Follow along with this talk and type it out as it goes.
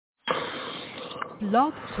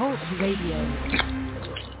Blog Talk Radio.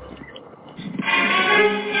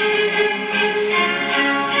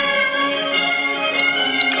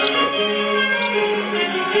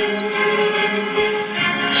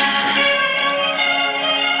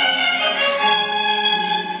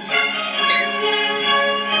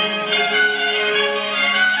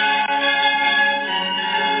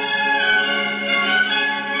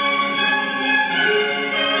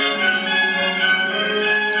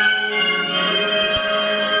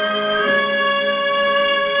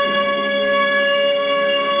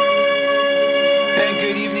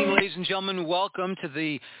 Welcome to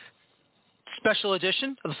the special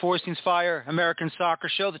edition of the Forestings Fire American Soccer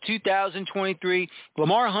Show, the 2023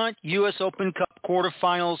 Lamar Hunt U.S. Open Cup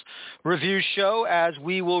quarterfinals review show, as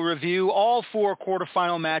we will review all four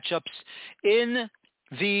quarterfinal matchups in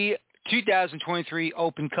the 2023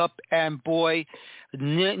 Open Cup. And boy,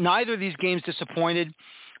 neither of these games disappointed.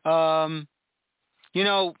 You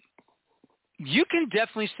can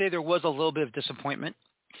definitely say there was a little bit of disappointment.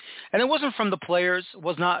 And it wasn't from the players,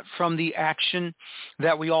 was not from the action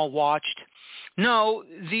that we all watched. No,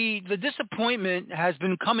 the disappointment has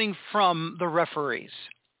been coming from the referees.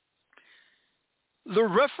 The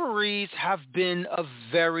referees have been a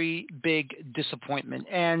very big disappointment,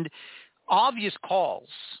 and obvious calls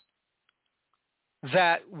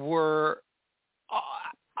that were,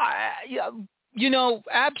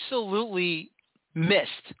 absolutely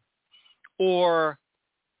missed. Or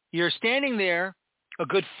you're standing there a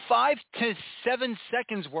good 5 to 7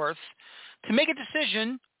 seconds worth to make a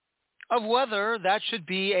decision of whether that should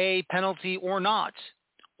be a penalty or not.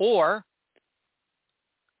 Or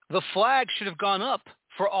the flag should have gone up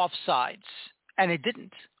for offsides, and it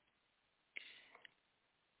didn't.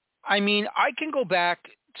 I mean, I can go back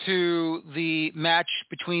to the match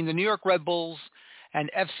between the New York Red Bulls and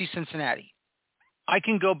FC Cincinnati. I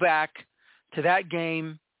can go back to that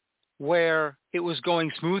game where it was going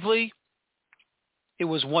smoothly. It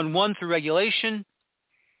was 1-1 through regulation.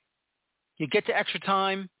 You get to extra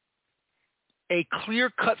time. A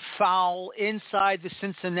clear-cut foul inside the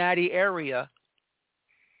Cincinnati area.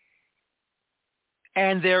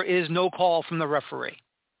 And there is no call from the referee.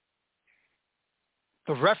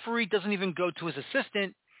 The referee doesn't even go to his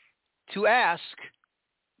assistant to ask,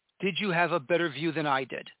 did you have a better view than I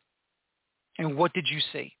did? And what did you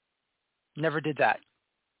see? Never did that.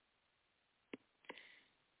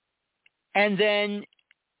 And then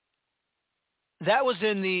that was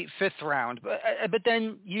in the fifth round. But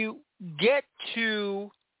then you get to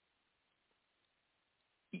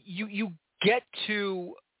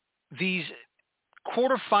these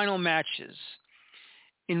quarterfinal matches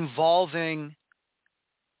involving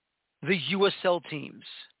the USL teams.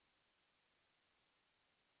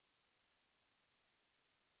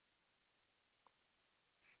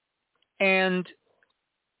 And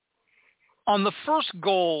on the first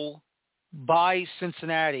goal by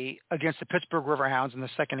Cincinnati against the Pittsburgh Riverhounds in the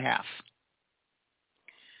second half,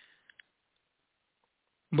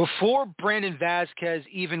 before Brandon Vazquez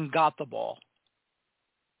even got the ball,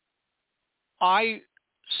 I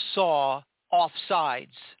saw offsides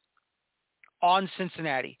on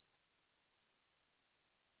Cincinnati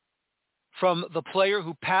from the player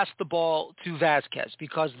who passed the ball to Vazquez,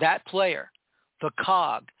 because that player, the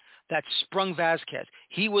cog that sprung Vazquez,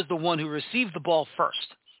 he was the one who received the ball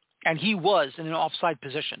first. And he was in an offside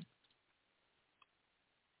position.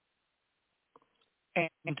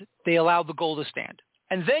 And they allowed the goal to stand.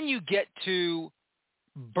 And then you get to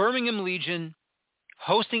Birmingham Legion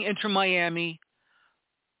hosting Inter Miami,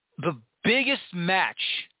 the biggest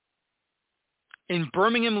match in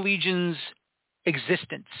Birmingham Legion's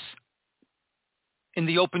existence in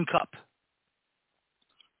the Open Cup.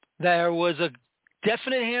 There was a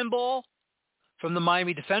definite handball from the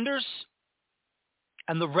Miami defenders,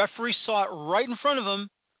 and the referee saw it right in front of him,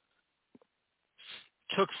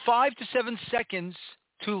 took 5 to 7 seconds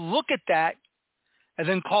to look at that, and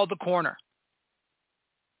then called the corner.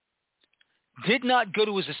 Did not go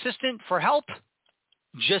to his assistant for help,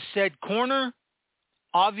 just said corner.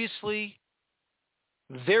 Obviously,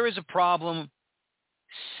 there is a problem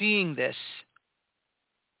seeing this.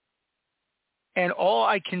 And all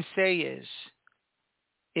I can say is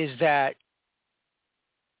that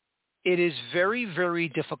it is very, very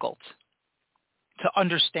difficult to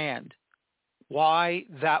understand why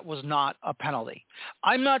that was not a penalty.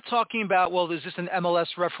 I'm not talking about, well, is this an MLS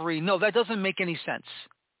referee? No, that doesn't make any sense.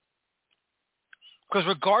 Because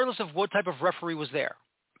regardless of what type of referee was there,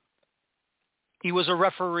 he was a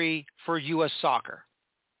referee for U.S. soccer.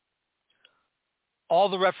 All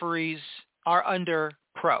the referees are under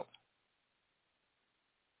pro.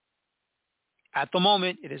 At the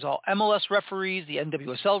moment, it is all MLS referees, the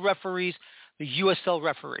NWSL referees, the USL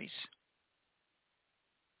referees.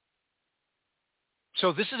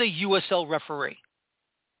 So this is a USL referee.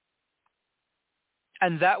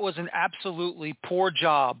 And that was an absolutely poor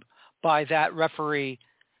job by that referee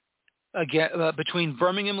again, between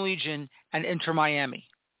Birmingham Legion and Inter Miami.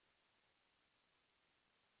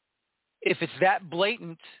 If it's that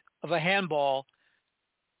blatant of a handball,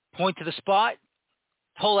 point to the spot,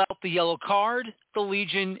 pull out the yellow card, the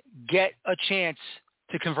Legion get a chance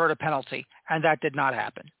to convert a penalty, and that did not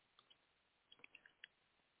happen.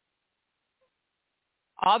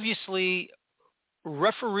 Obviously,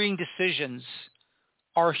 refereeing decisions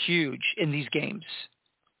are huge in these games,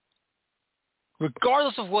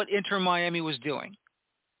 regardless of what Inter Miami was doing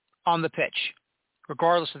on the pitch,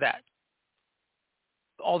 regardless of that.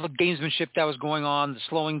 All the gamesmanship that was going on, the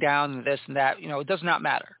slowing down and this and that, it does not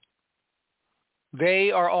matter.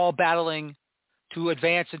 They are all battling to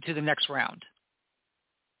advance into the next round.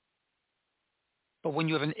 But when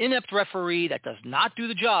you have an inept referee that does not do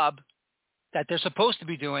the job that they're supposed to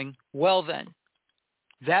be doing, well then,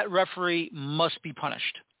 that referee must be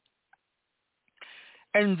punished.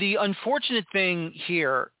 And the unfortunate thing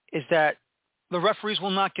here is that the referees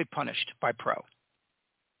will not get punished by Pro.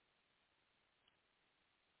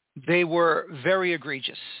 They were very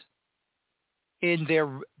egregious in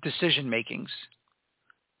their decision makings.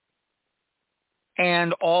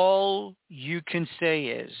 And all you can say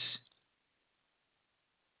is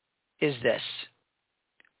this.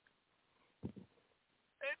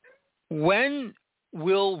 When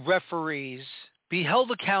will referees be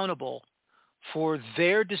held accountable for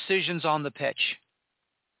their decisions on the pitch?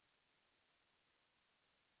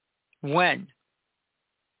 When?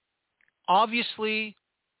 Obviously,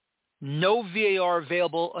 no VAR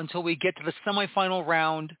available until we get to the semifinal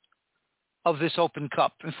round of this Open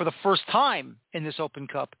Cup. And for the first time in this Open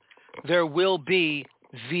Cup, there will be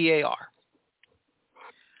VAR.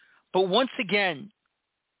 But once again,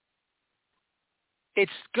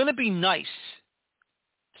 it's going to be nice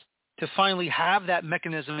to finally have that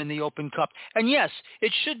mechanism in the Open Cup. And yes,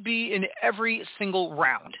 it should be in every single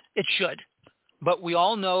round. It should. But we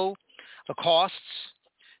all know the costs,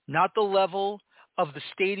 not the level of the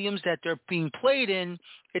stadiums that they're being played in.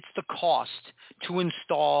 It's the cost to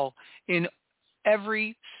install in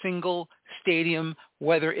every single stadium,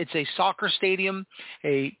 whether it's a soccer stadium,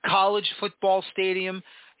 a college football stadium,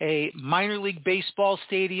 a minor league baseball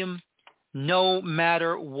stadium, no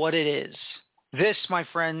matter what it is. This, my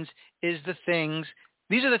friends, these are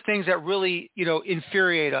the things that really,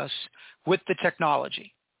 infuriate us with the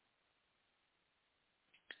technology.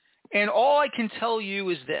 And all I can tell you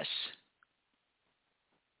is this.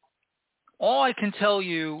 All I can tell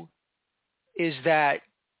you is that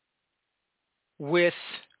with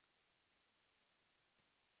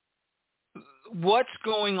what's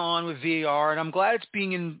going on with VAR, and I'm glad it's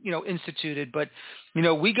being instituted, but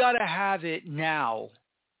we got to have it now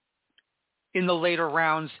in the later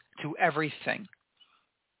rounds to everything.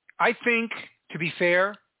 I think, to be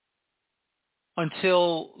fair,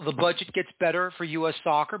 until the budget gets better for U.S.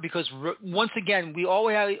 soccer, because once again, we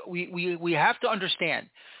have to understand,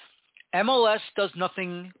 MLS does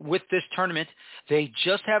nothing with this tournament. They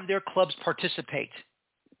just have their clubs participate.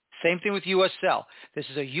 Same thing with USL. This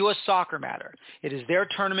is a U.S. soccer matter. It is their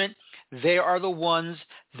tournament. They are the ones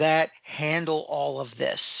that handle all of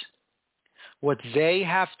this. What they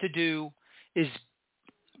have to do is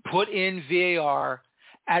put in VAR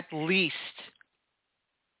at least,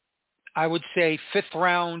 I would say, fifth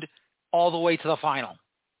round all the way to the final,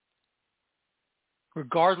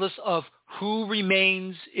 regardless of who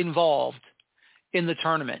remains involved in the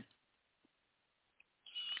tournament,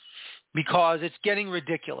 because it's getting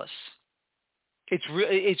ridiculous.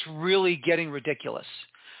 It's really getting ridiculous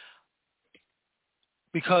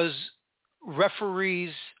because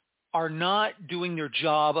referees are not doing their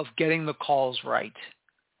job of getting the calls right.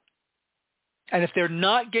 And if they're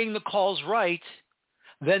not getting the calls right,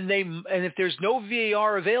 and if there's no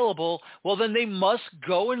VAR available, well, then they must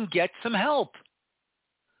go and get some help.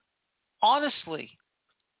 Honestly,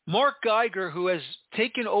 Mark Geiger, who has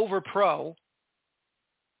taken over Pro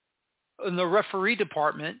in the referee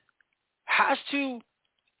department, has to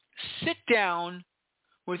sit down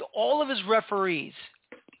with all of his referees,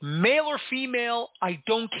 male or female, I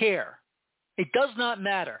don't care. It does not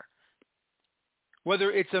matter.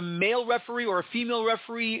 Whether it's a male referee or a female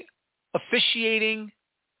referee officiating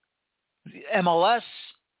MLS,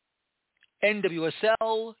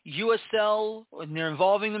 NWSL, USL, when they're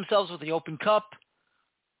involving themselves with the Open Cup,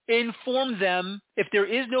 inform them if there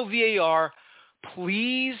is no VAR,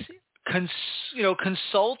 please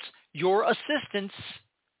consult your assistants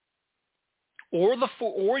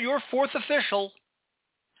or your fourth official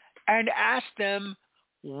and ask them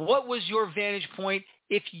what was your vantage point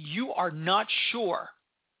if you are not sure,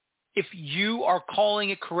 if you are calling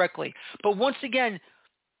it correctly. But once again,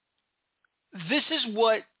 this is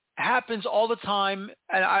what happens all the time,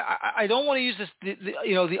 and I don't want to use this,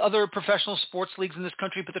 the other professional sports leagues in this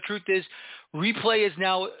country, but the truth is, replay is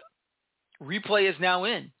now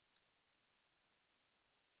in.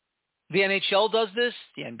 The NHL does this.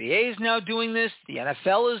 The NBA is now doing this. The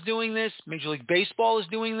NFL is doing this. Major League Baseball is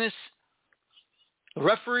doing this. The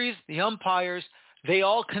referees, the umpires, they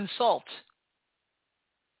all consult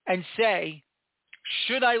and say,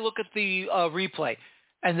 should I look at the replay?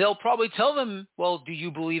 And they'll probably tell them, well, do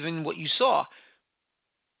you believe in what you saw?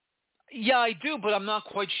 Yeah, I do, but I'm not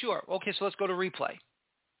quite sure. Okay, so let's go to replay.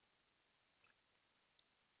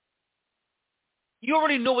 You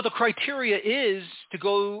already know what the criteria is to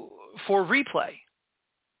go for replay.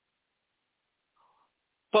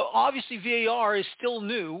 But obviously VAR is still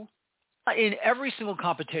new in every single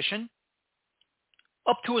competition.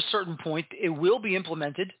 Up to a certain point, it will be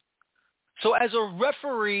implemented. So as a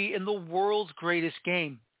referee in the world's greatest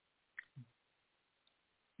game,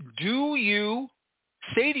 do you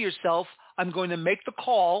say to yourself, I'm going to make the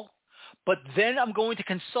call, but then I'm going to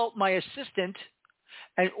consult my assistant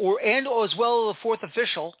and as well as the fourth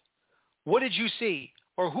official? What did you see?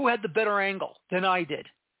 Or who had the better angle than I did?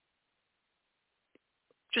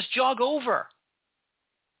 Just jog over.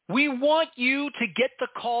 We want you to get the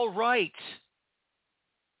call right.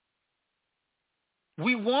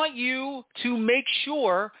 We want you to make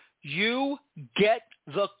sure you get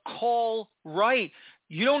the call right.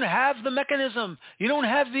 You don't have the mechanism. You don't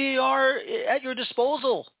have VAR at your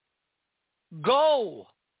disposal. Go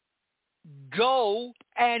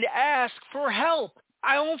and ask for help.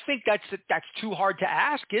 I don't think that's too hard to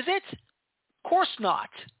ask, is it? Of course not.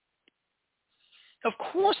 Of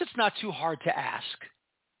course it's not too hard to ask.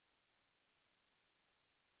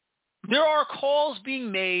 There are calls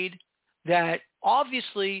being made that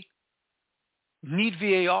obviously need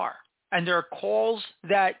VAR, and there are calls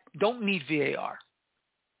that don't need VAR.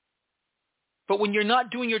 But when you're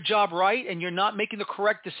not doing your job right and you're not making the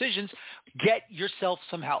correct decisions, get yourself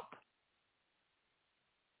some help.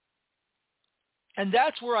 And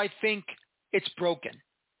that's where I think it's broken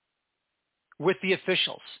with the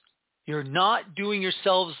officials. You're not doing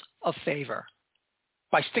yourselves a favor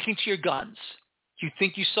by sticking to your guns. You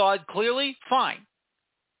think you saw it clearly? Fine.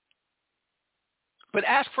 But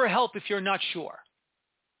ask for help if you're not sure.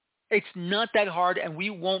 It's not that hard, and we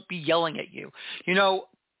won't be yelling at you. You know,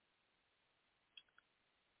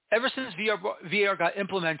 ever since VAR got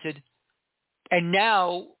implemented, and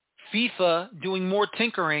now FIFA doing more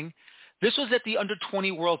tinkering, this was at the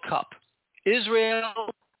Under-20 World Cup. Israel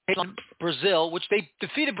on Brazil, which they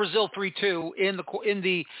defeated Brazil 3-2 in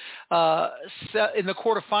the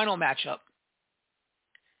quarterfinal matchup.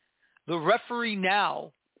 The referee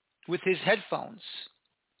now, with his headphones,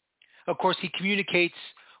 of course, he communicates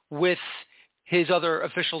with his other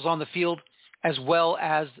officials on the field as well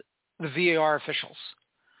as the VAR officials.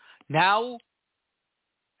 Now,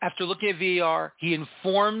 after looking at VAR, he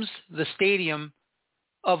informs the stadium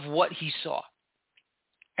of what he saw.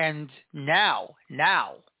 And now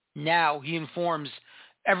he informs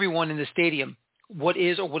everyone in the stadium what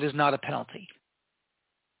is or what is not a penalty.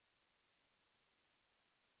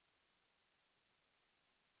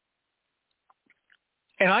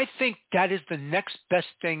 And I think that is the next best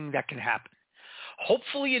thing that can happen.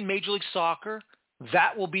 Hopefully in Major League Soccer,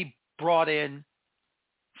 that will be brought in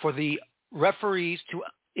for the referees to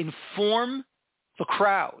inform the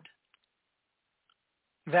crowd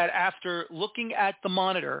that after looking at the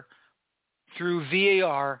monitor through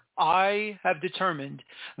VAR, I have determined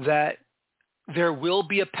that there will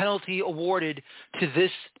be a penalty awarded to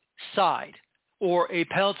this side, or a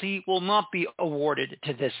penalty will not be awarded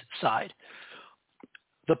to this side.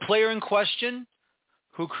 The player in question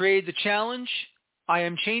who created the challenge, I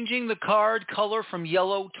am changing the card color from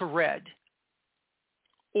yellow to red.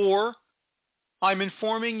 Or I'm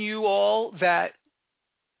informing you all that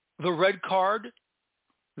the red card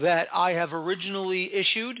that I have originally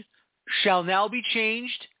issued shall now be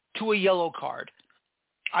changed to a yellow card.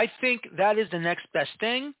 I think that is the next best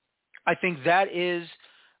thing. I think that is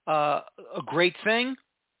a great thing.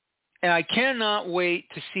 And I cannot wait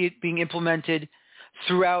to see it being implemented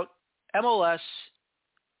throughout MLS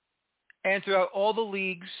and throughout all the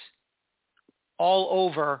leagues all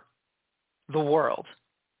over the world.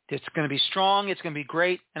 It's going to be strong. It's going to be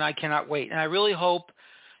great. And I cannot wait. And I really hope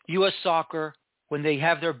U.S. Soccer, when they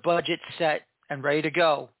have their budget set and ready to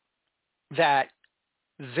go, that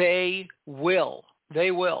they will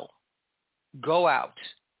go out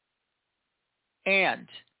and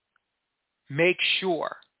make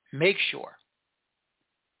sure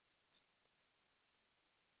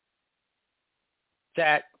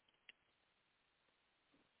that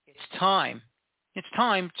it's time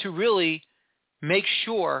to really make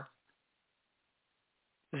sure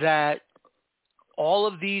that all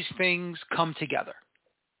of these things come together.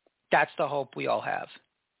 That's the hope we all have.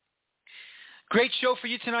 Great show for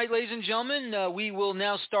you tonight, ladies and gentlemen. We will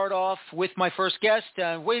now start off with my first guest.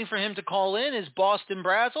 Waiting for him to call in is Boston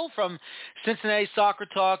Brazel from Cincinnati Soccer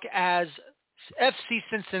Talk as FC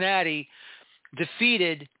Cincinnati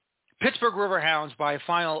defeated Pittsburgh Riverhounds by a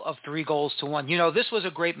final of 3-1. You know, this was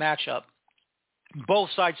a great matchup.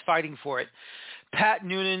 Both sides fighting for it. Pat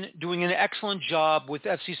Noonan doing an excellent job with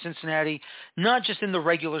FC Cincinnati, not just in the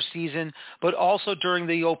regular season, but also during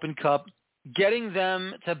the Open Cup, getting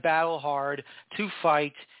them to battle hard, to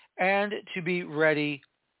fight, and to be ready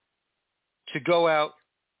to go out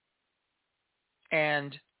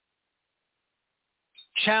and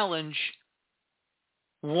challenge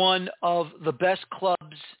one of the best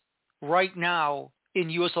clubs right now in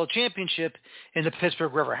USL Championship in the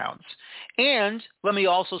Pittsburgh Riverhounds. And let me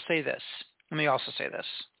also say this.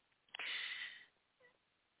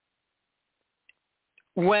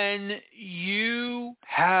 When you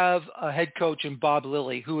have a head coach in Bob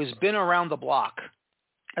Lilly who has been around the block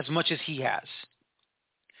as much as he has,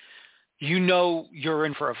 you know you're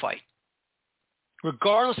in for a fight.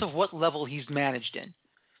 Regardless of what level he's managed in,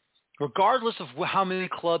 regardless of how many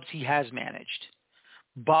clubs he has managed,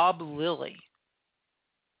 Bob Lilly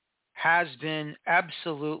has been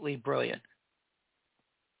absolutely brilliant.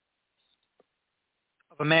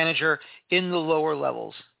 Of a manager in the lower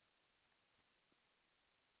levels.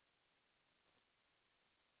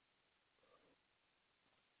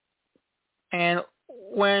 And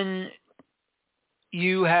when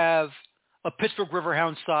you have a Pittsburgh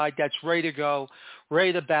Riverhound side that's ready to go,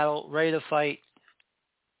 ready to battle, ready to fight,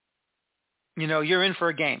 you know, you're in for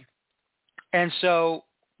a game. And so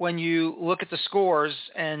when you look at the scores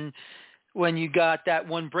and when you got that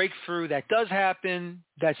one breakthrough that does happen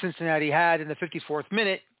that Cincinnati had in the 54th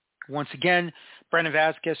minute, once again, Brandon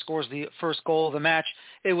Vasquez scores the first goal of the match.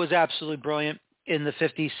 It was absolutely brilliant in the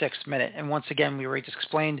 56th minute. And once again, we already just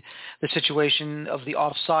explained the situation of the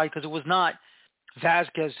offside because it was not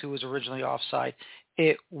Vasquez who was originally offside.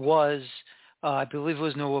 It was, I believe it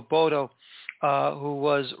was Noah Bodo who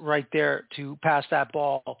was right there to pass that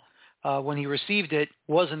ball. When he received it,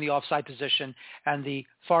 was in the offside position, and the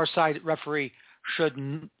far side referee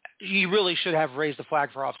he really should have raised the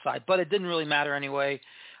flag for offside, but it didn't really matter anyway.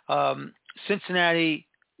 Cincinnati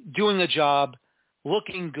doing the job,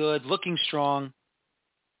 looking good, looking strong,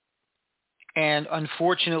 and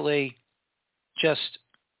unfortunately just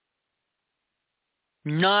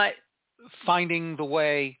not finding the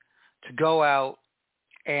way to go out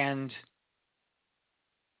and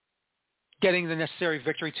getting the necessary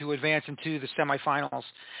victory to advance into the semifinals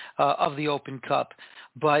of the Open Cup.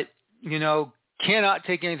 But, you know, cannot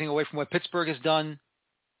take anything away from what Pittsburgh has done.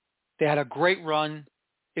 They had a great run.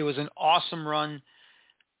 It was an awesome run.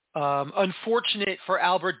 Unfortunate for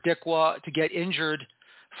Albert Dikwa to get injured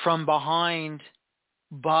from behind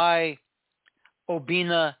by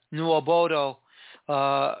Obina Nwabodo.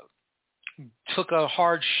 Took a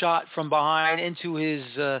hard shot from behind into his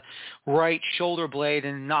right shoulder blade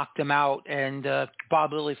and knocked him out. And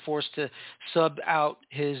Bob Lilly forced to sub out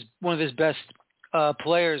one of his best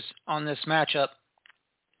players on this matchup.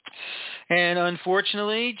 And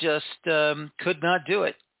unfortunately, just could not do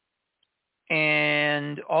it.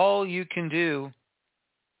 And all you can do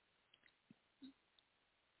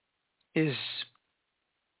is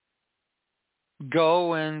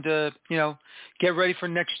go and get ready for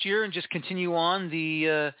next year and just continue on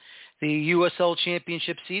the USL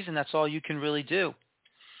Championship season. That's all you can really do.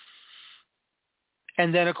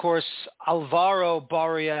 And then, of course, Alvaro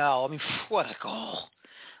Barreal. I mean, what a goal!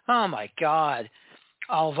 Oh my God,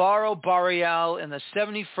 Alvaro Barreal in the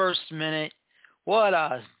 71st minute. What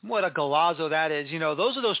a golazo that is. You know,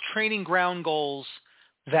 those are those training ground goals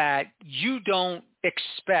that you don't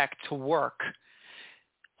expect to work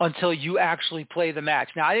until you actually play the match.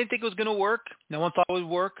 Now, I didn't think it was going to work. No one thought it would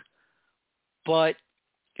work, but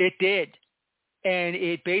it did. And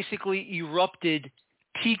it basically erupted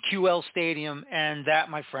TQL Stadium, and that,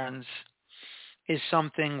 my friends, is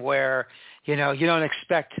something where, you know, you don't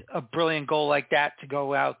expect a brilliant goal like that to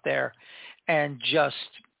go out there and just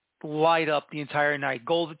light up the entire night.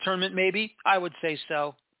 Goal of the tournament, maybe? I would say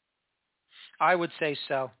so.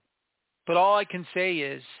 But all I can say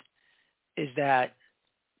is that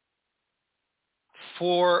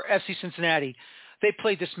for FC Cincinnati. They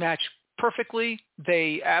played this match perfectly.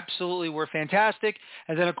 They absolutely were fantastic.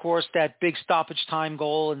 And then, of course, that big stoppage time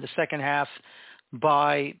goal in the second half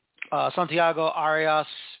by Santiago Arias,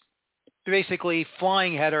 basically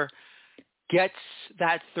flying header, gets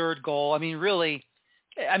that third goal. I mean, really,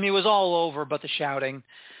 it was all over but the shouting.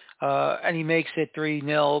 And he makes it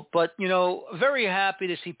 3-0. But, very happy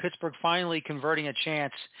to see Pittsburgh finally converting a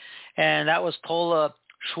chance. And that was Tola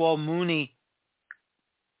Shwomuni.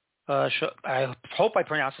 I hope I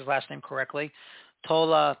pronounced his last name correctly.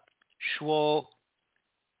 Tola Shwomuni.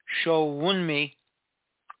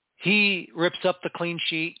 He rips up the clean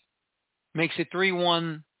sheet, makes it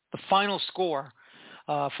 3-1, the final score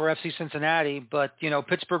for FC Cincinnati. But,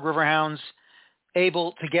 Pittsburgh Riverhounds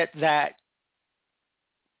able to get that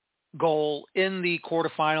goal in the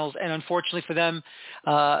quarterfinals, and unfortunately for them,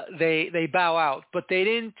 they bow out. But they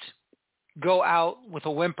didn't go out with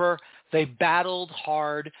a whimper. They battled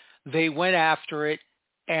hard. They went after it,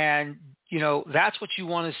 and that's what you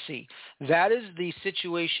want to see. That is the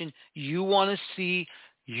situation you want to see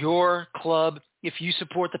your club, if you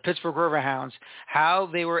support the Pittsburgh Riverhounds, how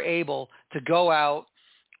they were able to go out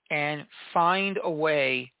and find a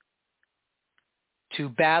way to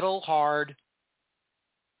battle hard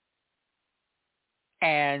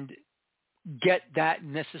and get that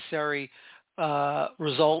necessary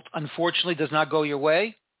result. Unfortunately, does not go your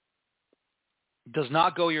way.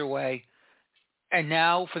 And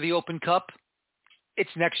now for the Open Cup, it's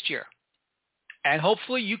next year. And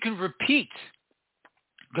hopefully you can repeat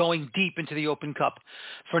going deep into the Open Cup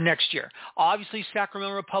for next year. Obviously,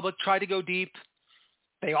 Sacramento Republic tried to go deep.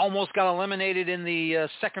 They almost got eliminated in the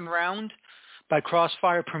second round by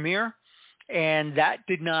Crossfire Premier, and that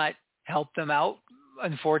did not help them out,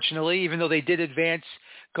 unfortunately, even though they did advance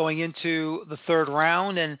going into the third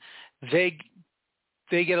round, and they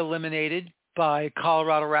get eliminated by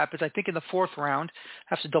Colorado Rapids, I think in the fourth round.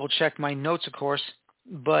 I have to double check my notes, of course,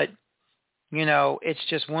 but it's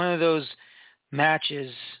just one of those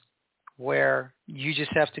matches where you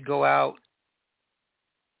just have to go out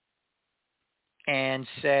and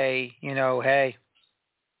say, hey,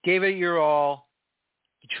 gave it your all.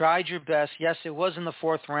 You tried your best. Yes, it was in the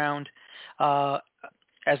fourth round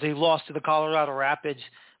as they lost to the Colorado Rapids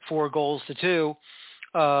 4-2.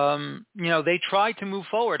 They tried to move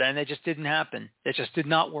forward, and it just didn't happen. It just did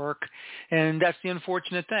not work, and that's the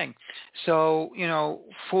unfortunate thing. So,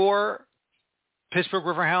 for Pittsburgh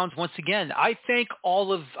Riverhounds, once again, I thank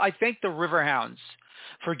the Riverhounds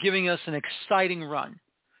for giving us an exciting run,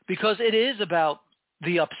 because it is about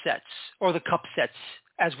the upsets, or the cup sets,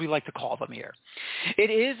 as we like to call them here.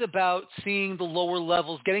 It is about seeing the lower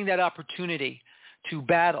levels, getting that opportunity to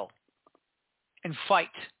battle and fight,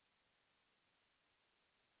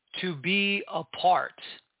 to be a part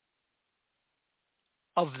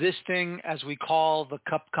of this thing as we call the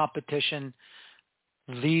cup competition,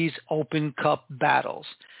 these Open Cup battles.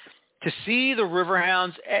 To see the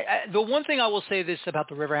Riverhounds, the one thing I will say this about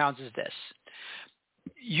the Riverhounds is this.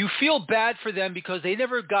 You feel bad for them because they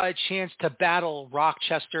never got a chance to battle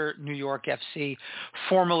Rochester, New York FC,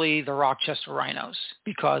 formerly the Rochester Rhinos,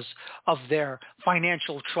 because of their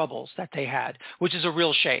financial troubles that they had, which is a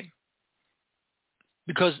real shame.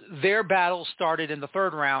 Because their battle started in the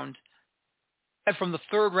third round, and from the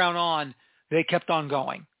third round on, they kept on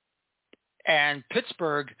going. And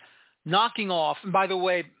Pittsburgh knocking off, and by the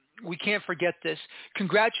way, we can't forget this,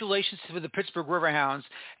 congratulations to the Pittsburgh Riverhounds,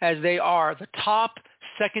 as they are the top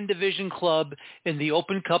second division club in the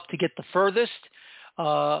Open Cup to get the furthest,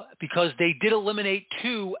 because they did eliminate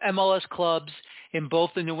 2 MLS clubs in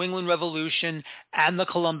both the New England Revolution and the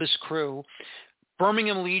Columbus Crew.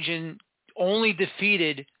 Birmingham Legion only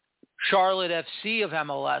defeated Charlotte FC of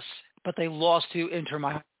MLS, but they lost to Inter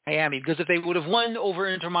Miami, because if they would have won over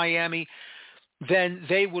Inter Miami, then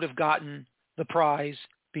they would have gotten the prize,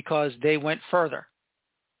 because they went further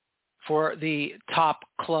for the top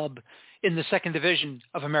club in the second division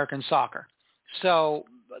of American soccer. So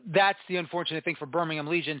that's the unfortunate thing for Birmingham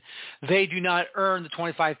Legion. They do not earn the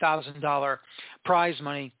 $25,000 prize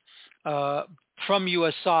money from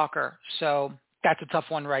U.S. Soccer. So that's a tough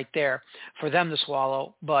one right there for them to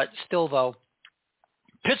swallow. But still, though,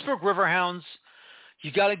 Pittsburgh Riverhounds,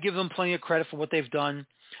 you got to give them plenty of credit for what they've done.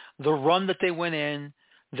 The run that they went in,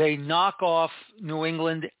 they knock off New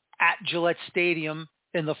England at Gillette Stadium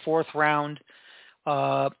in the fourth round,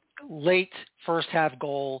 late first half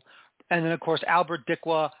goal. And then, of course, Albert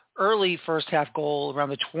Dikwa, early first half goal around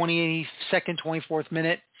the 22nd, 24th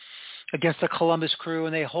minute against the Columbus Crew.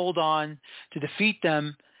 And they hold on to defeat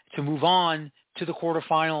them to move on to the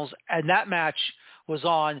quarterfinals. And that match was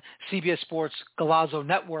on CBS Sports Golazo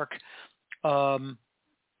Network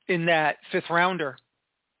in that fifth rounder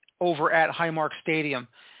over at Highmark Stadium,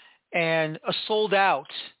 and a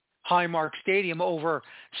sold-out Highmark Stadium. Over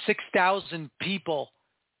 6,000 people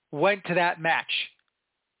went to that match.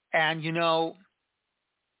 And,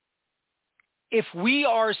 if we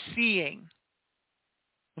are seeing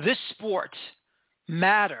this sport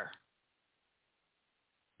matter,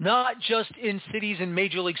 not just in cities in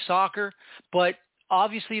Major League Soccer, but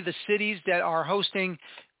obviously the cities that are hosting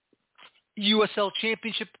USL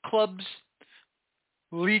Championship clubs,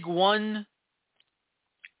 League One,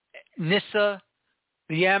 NISA,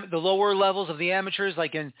 the lower levels of the amateurs,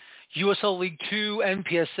 like in USL League Two,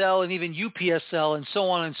 NPSL, and even UPSL, and so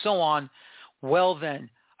on and so on. Well, then,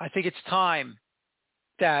 I think it's time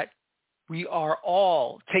that we are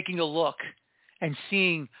all taking a look and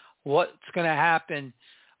seeing what's going to happen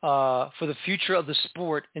for the future of the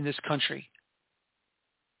sport in this country.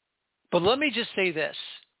 But let me just say this.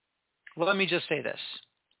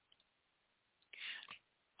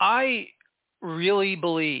 I really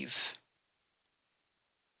believe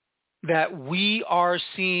that we are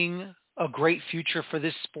seeing a great future for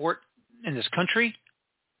this sport in this country,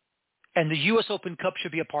 and the U.S. Open Cup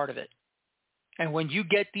should be a part of it. And when you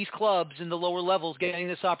get these clubs in the lower levels getting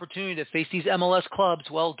this opportunity to face these MLS clubs,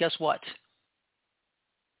 well, guess what?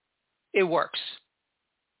 It works.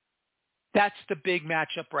 That's the big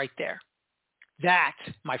matchup right there. That,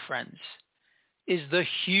 my friends, is the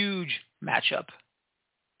huge matchup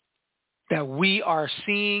that we are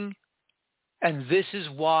seeing, and this is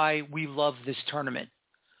why we love this tournament.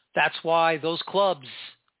 That's why those clubs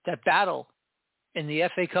that battle in the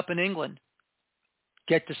FA Cup in England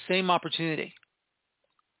get the same opportunity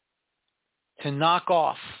to knock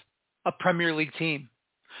off a Premier League team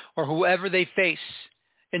or whoever they face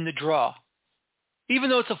in the draw. Even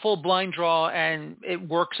though it's a full blind draw and it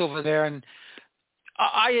works over there, and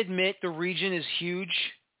I admit the region is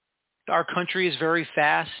huge. Our country is very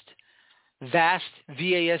vast,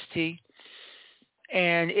 V-A-S-T,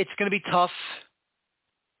 and it's going to be tough.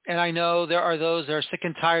 And I know there are those that are sick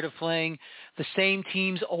and tired of playing the same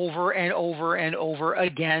teams over and over and over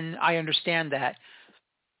again. I understand that.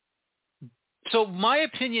 So my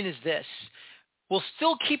opinion is this. We'll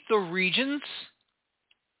still keep the regions,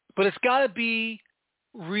 but it's got to be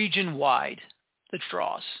region-wide, the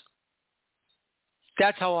draws.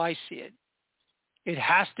 That's how I see it. It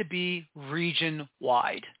has to be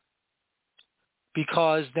region-wide,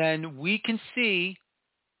 because then we can see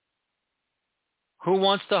who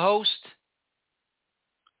wants to host,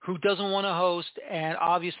 who doesn't want to host, and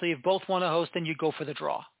obviously if both want to host, then you go for the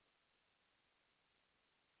draw.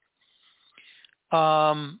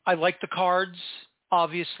 I like the cards,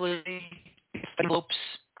 obviously, envelopes,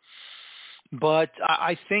 but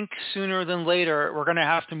I think sooner than later we're going to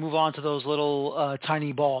have to move on to those little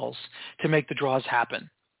tiny balls to make the draws happen.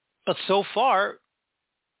 But so far,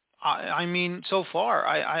 I mean,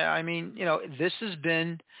 this has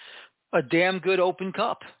been a damn good Open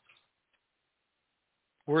Cup.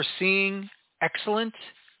 We're seeing excellent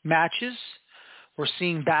matches. We're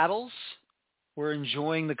seeing battles. We're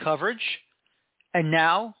enjoying the coverage. And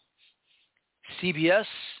now CBS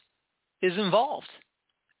is involved.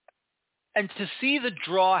 And to see the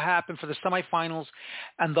draw happen for the semifinals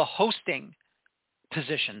and the hosting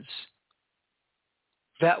positions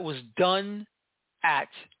that was done at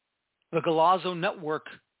the Golazo Network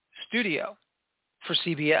studio for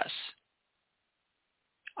CBS.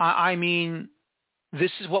 I mean,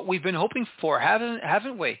 this is what we've been hoping for,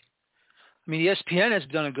 haven't we? I mean, ESPN has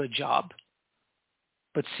done a good job,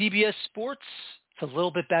 but CBS Sports, it's a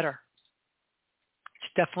little bit better.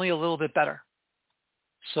 It's definitely a little bit better.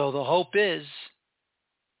 So the hope is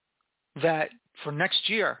that for next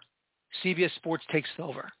year, CBS Sports takes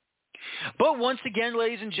over. But once again,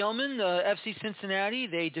 ladies and gentlemen, FC Cincinnati,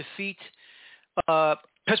 they defeat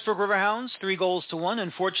Pittsburgh Riverhounds 3-1.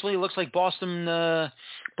 Unfortunately, it looks like Boston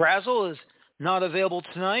Brazzell is not available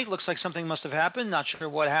tonight. Looks like something must have happened. Not sure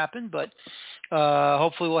what happened, but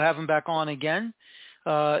hopefully we'll have him back on again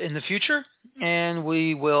in the future, and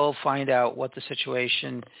we will find out what the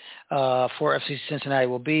situation for FC Cincinnati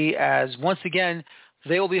will be, as once again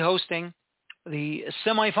they will be hosting the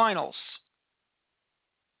semifinals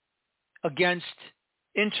against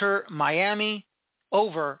Inter Miami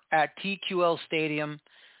over at TQL Stadium,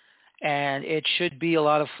 and it should be a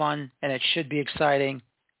lot of fun, and it should be exciting,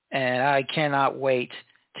 and I cannot wait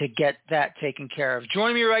to get that taken care of.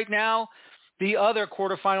 Joining me right now, the other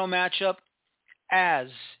quarterfinal matchup, as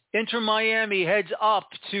Inter Miami heads up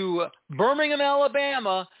to Birmingham,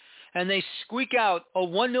 Alabama, and they squeak out a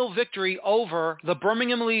 1-0 victory over the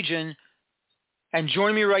Birmingham Legion. And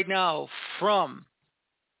joining me right now from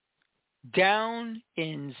down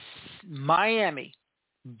in Miami,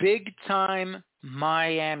 big time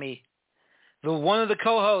Miami. One of the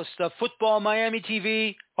co-hosts of Football Miami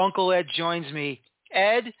TV, Uncle Ed, joins me.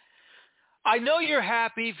 Ed, I know you're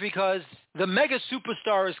happy because the mega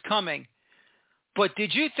superstar is coming, but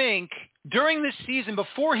did you think during this season,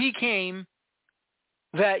 before he came,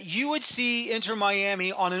 that you would see Inter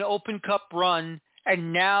Miami on an Open Cup run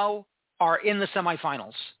and now are in the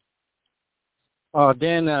semifinals? Oh,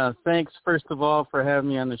 Dan, thanks, first of all, for having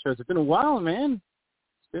me on the show. It's been a while, man.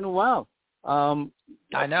 It's been a while.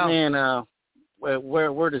 I know. Man,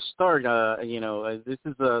 where to start?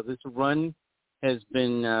 This run has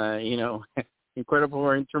been, incredible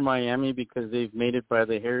for Inter Miami because they've made it by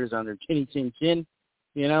the hairs on their chinny chin chin.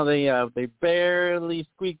 They barely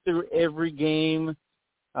squeaked through every game.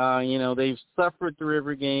 They've suffered through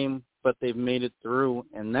every game, but they've made it through.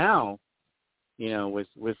 And now, with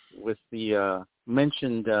the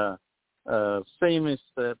mentioned famous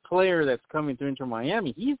player that's coming to Inter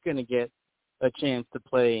Miami, he's going to get a chance to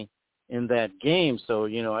play in that game. So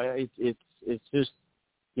it's just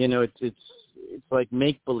it's like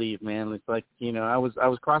make believe, man. It's like I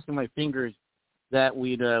was crossing my fingers that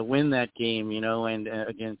we'd win that game, and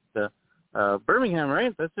against Birmingham,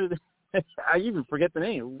 right? That's who. I even forget the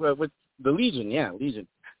name. What's the Legion? Yeah, Legion.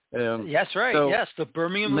 Yes, right. So, yes, the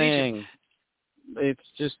Birmingham Legion. It's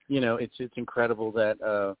just it's incredible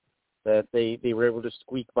that they were able to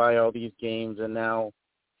squeak by all these games, and now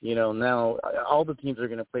all the teams are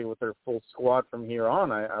going to play with their full squad from here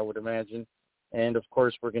on, I would imagine. And of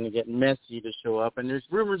course we're going to get Messi to show up, and there's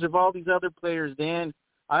rumors of all these other players. Dan,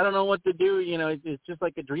 I don't know what to do. It's just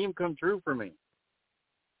like a dream come true for me.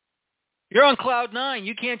 You're on cloud nine.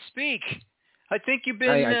 You can't speak. I think you've been.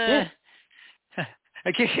 I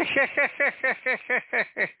can't.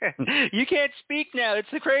 You can't speak now. It's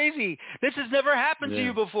crazy. This has never happened to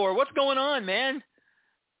you before. What's going on, man?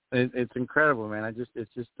 It's incredible, man. This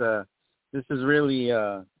is really,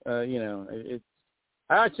 I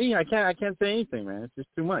can't say anything, man. It's just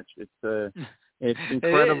too much. It's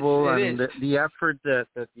incredible. The effort that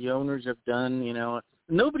the owners have done,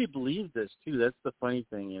 nobody believes this too. That's the funny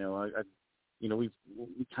thing, we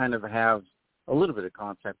kind of have a little bit of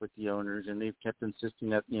contact with the owners, and they've kept insisting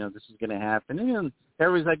that, this is going to happen. And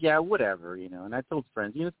everybody's like, yeah, whatever, and I told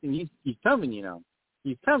friends, he's coming,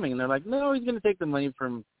 he's coming. And they're like, no, he's going to take the money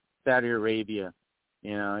from Saudi Arabia.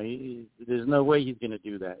 There's no way he's going to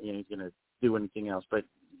do that. He's going to do anything else. But,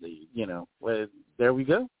 there we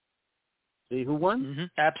go. See who won? Mm-hmm.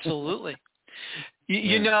 Absolutely.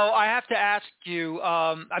 I have to ask you,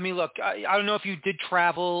 look, I don't know if you did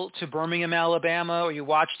travel to Birmingham, Alabama, or you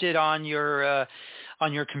watched it on your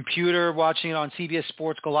computer, watching it on CBS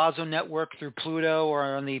Sports Golazo Network through Pluto or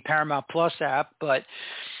on the Paramount Plus app, but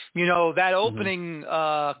that opening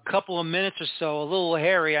couple of minutes or so, a little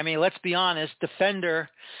hairy. I mean, let's be honest, defender,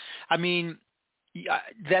 that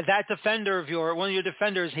defender of one of your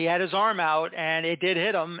defenders, he had his arm out and it did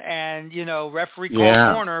hit him, and referee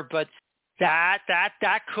called corner, but that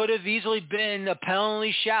could have easily been a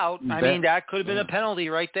penalty shout. That could have been a penalty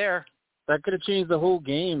right there. That could have changed the whole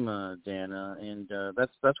game, Dan, and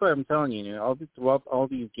that's why I'm telling you. Throughout all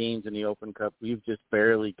these games in the Open Cup, we've just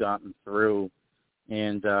barely gotten through.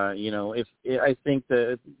 And I think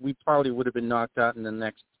that we probably would have been knocked out in the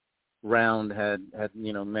next round had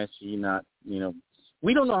Messi not.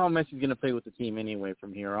 We don't know how Messi's going to play with the team anyway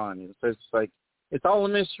from here on. So it's like it's all a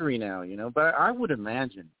mystery now. But I would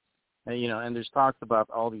imagine. And there's talks about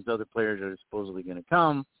all these other players that are supposedly going to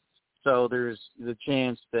come. So there's the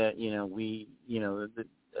chance that, that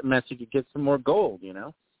Messi could get some more gold,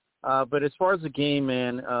 But as far as the game,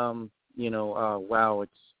 man, wow,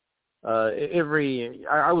 it's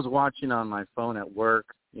I was watching on my phone at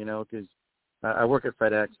work, because I work at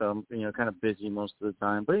FedEx, so I'm, kind of busy most of the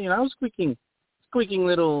time. But, I was squeaking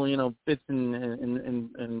little, bits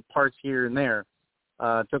and parts here and there.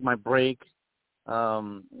 Took my break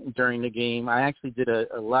during the game. I actually did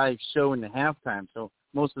a live show in the halftime, so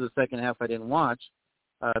most of the second half I didn't watch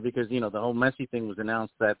because, the whole Messi thing was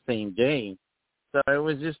announced that same day. So it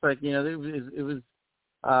was just like, it was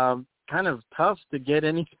kind of tough to get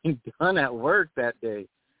anything done at work that day,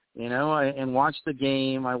 and watch the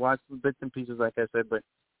game. I watched the bits and pieces, like I said, but,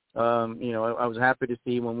 I was happy to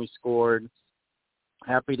see when we scored,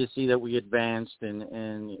 happy to see that we advanced, and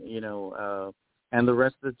the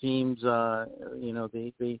rest of the teams,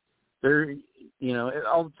 they're,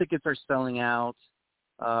 all the tickets are selling out.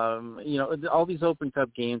 All these Open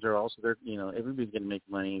Cup games are also, everybody's going to make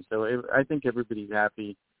money. So I think everybody's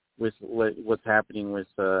happy with what's happening with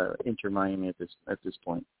Inter Miami at this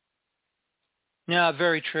point. Yeah,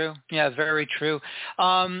 very true. Yeah, very true.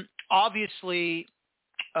 obviously,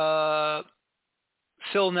 Phil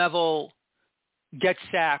Neville gets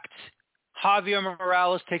sacked. Javier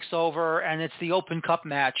Morales takes over, and it's the Open Cup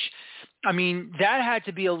match. I mean, that had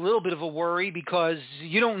to be a little bit of a worry because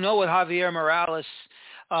you don't know what Javier Morales,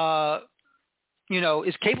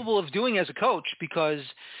 is capable of doing as a coach, because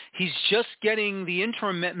he's just getting the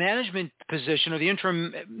interim management position or the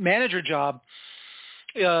interim manager job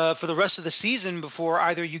for the rest of the season before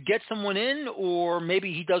either you get someone in or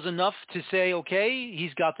maybe he does enough to say, okay,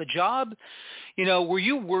 he's got the job. Were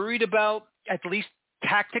you worried about, at least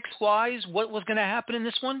tactics-wise, what was going to happen in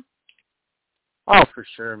this one? Oh, for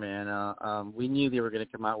sure, man. We knew they were going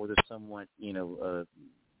to come out with a somewhat,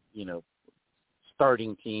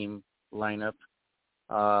 starting team lineup.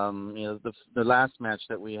 The last match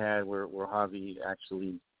that we had where Javi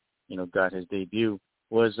actually, got his debut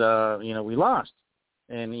was, we lost.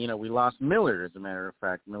 And, we lost Miller, as a matter of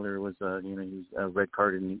fact. Miller was, he was a red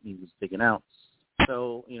card and he was taken out.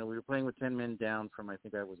 So, we were playing with 10 men down from, I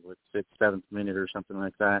think that was, 6th, 7th minute or something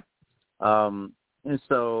like that. And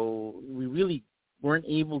so we really weren't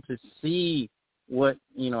able to see what,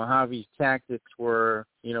 Javi's tactics were,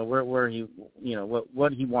 where he,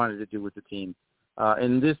 what he wanted to do with the team.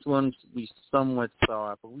 And this one we somewhat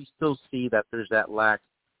saw it, but we still see that there's that lack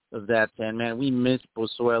of that 10 man. We missed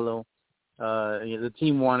Pozuelo. The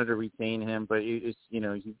team wanted to retain him, but it's,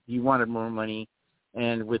 he wanted more money.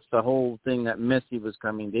 And with the whole thing that Messi was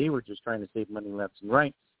coming, they were just trying to save money left and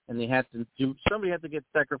right. And they had to do, somebody had to get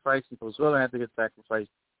sacrificed, and Pozuelo had to get sacrificed.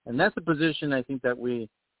 And that's a position I think that we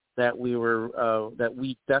definitely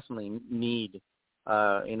need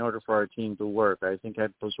in order for our team to work. I think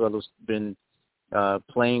had Pozuelo been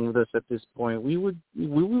playing with us at this point, we would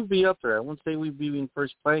be up there. I won't say we'd be in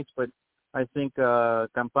first place, but I think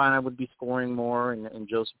Campana would be scoring more, and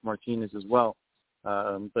Joseph Martinez as well.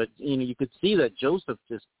 But you could see that Joseph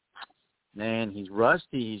just, man, he's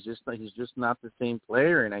rusty. He's just not the same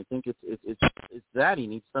player, and I think it's that he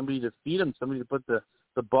needs somebody to feed him, somebody to put the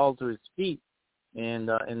ball to his feet, and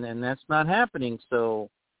that's not happening. So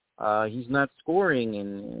he's not scoring,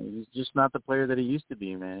 and he's just not the player that he used to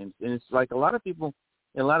be, man. And it's like a lot of people,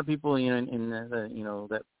 that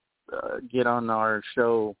get on our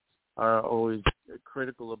show are always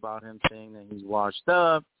critical about him, saying that he's washed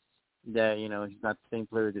up, that he's not the same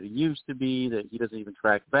player that he used to be, that he doesn't even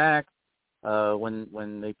track back.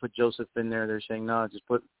 When they put Joseph in there, they're saying no, just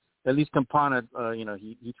put at least Campana.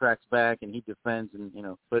 He tracks back and he defends, and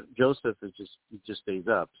but Joseph just stays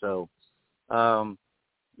up. So, going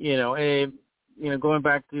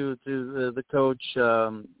back to the coach,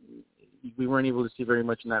 we weren't able to see very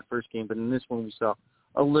much in that first game, but in this one we saw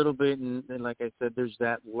a little bit, and like I said, there's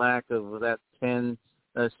that lack of that 10,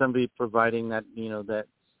 somebody providing that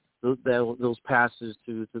those passes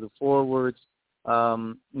to the forwards.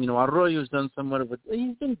 Arroyo's done somewhat of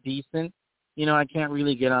he's been decent. I can't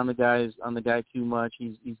really get on the guy too much.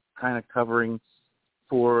 He's kind of covering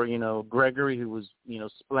for Gregory, who was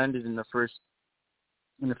splendid in the first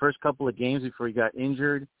couple of games before he got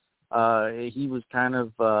injured. He was kind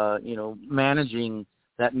of managing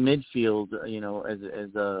that midfield,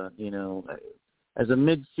 as a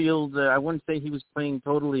midfield. I wouldn't say he was playing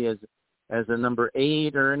totally as a number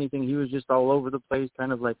 8 or anything. He was just all over the place,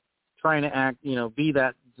 kind of like trying to act, be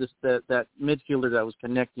that midfielder that was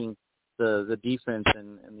connecting the defense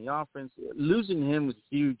and the offense. Losing him was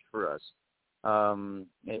huge for us.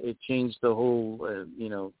 It changed the whole,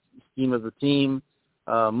 scheme of the team.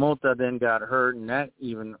 Mota then got hurt, and that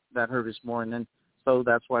hurt us more. And then so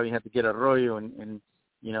that's why we had to get Arroyo, and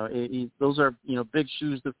those are big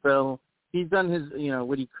shoes to fill. He's done his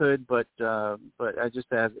what he could, but it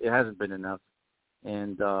hasn't been enough.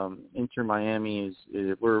 And Inter Miami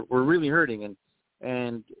we're really hurting,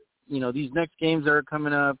 and these next games that are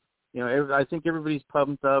coming up, I think everybody's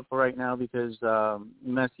pumped up right now because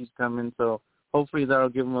Messi's coming, so hopefully that'll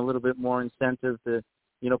give them a little bit more incentive to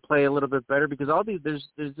play a little bit better, because there's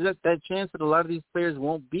that chance that a lot of these players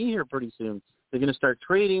won't be here pretty soon. They're going to start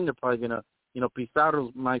trading. They're probably going to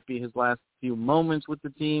Pizarro might be his last few moments with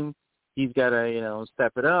the team. He's got to,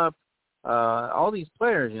 step it up. All these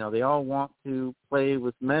players, they all want to play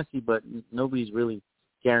with Messi, but nobody's really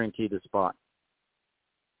guaranteed a spot.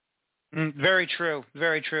 Very true.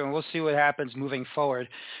 Very true. And we'll see what happens moving forward.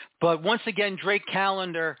 But once again, Drake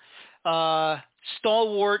Callender,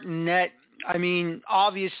 stalwart net, I mean,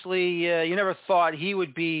 obviously, you never thought he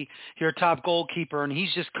would be your top goalkeeper, and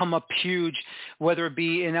he's just come up huge, whether it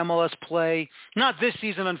be in MLS play, not this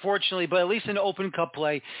season, unfortunately, but at least in Open Cup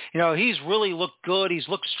play. He's really looked good. He's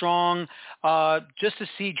looked strong. Just to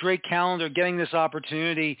see Drake Callender getting this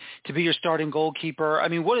opportunity to be your starting goalkeeper, I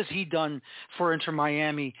mean, what has he done for Inter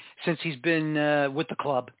Miami since he's been with the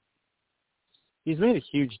club? He's made a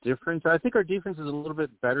huge difference. I think our defense is a little bit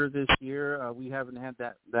better this year. We haven't had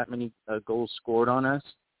that many goals scored on us,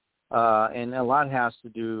 and a lot has to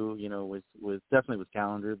do, with definitely with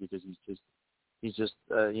Callender, because he's just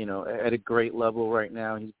at a great level right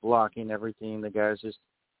now. He's blocking everything. The guy's just,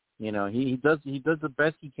 he does the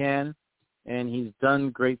best he can, and he's done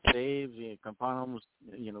great saves. Campana almost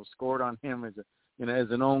scored on him as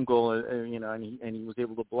an own goal, and he was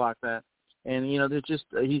able to block that. And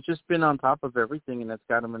he's just been on top of everything, and that's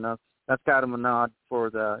got him a nod for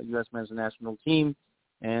the U.S. men's national team,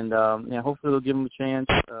 and hopefully they'll give him a chance.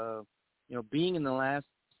 Being in the last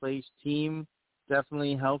place team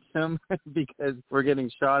definitely helps him because we're getting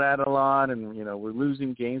shot at a lot, and we're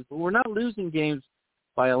losing games, but we're not losing games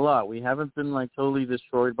by a lot. We haven't been totally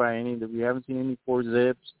destroyed by any. We haven't seen any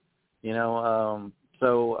 4-zips,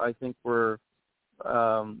 so I think we're.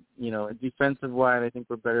 Defensive wise, I think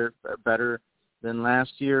we're better than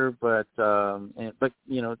last year, but a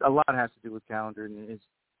lot has to do with Callender and his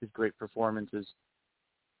great performances.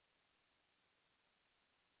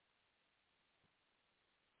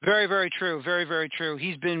 Very, very true. Very, very true.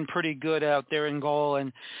 He's been pretty good out there in goal,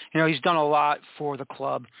 and, he's done a lot for the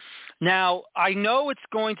club. Now, I know it's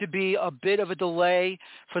going to be a bit of a delay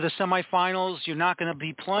for the semifinals. You're not going to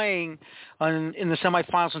be playing in the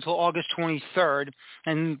semifinals until August 23rd,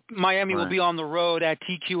 and Miami will be on the road at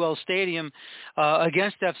TQL Stadium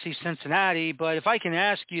against FC Cincinnati. But if I can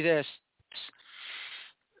ask you this,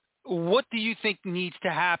 what do you think needs to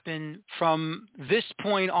happen from this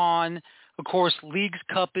point on? Of course, Leagues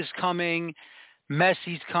Cup is coming,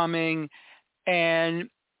 Messi's coming, and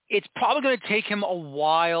it's probably going to take him a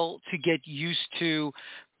while to get used to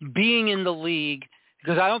being in the league,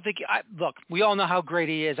 because I don't think look, we all know how great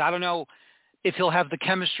he is. I don't know if he'll have the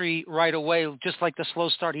chemistry right away, just like the slow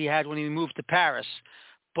start he had when he moved to Paris.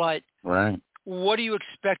 But what are you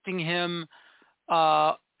expecting him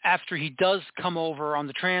after he does come over on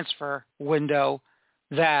the transfer window,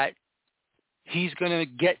 that he's going to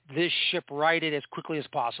get this ship righted as quickly as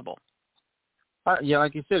possible? Yeah,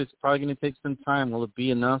 like you said, it's probably going to take some time. Will it be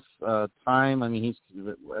enough time? I mean, he's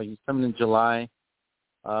coming in July.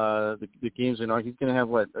 The games are not. He's going to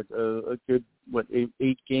have a good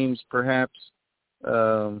 8 games perhaps.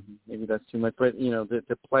 Maybe that's too much, but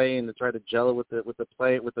to play and to try to gel with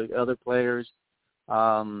the other players.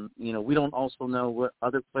 We don't also know what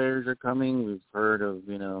other players are coming. We've heard of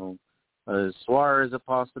Suarez a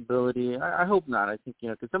possibility. I hope not. I think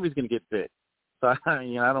because somebody's going to get bit. So I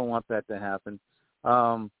don't want that to happen.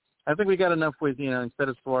 I think we got enough with instead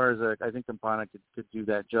of Suarez, I think Campana could do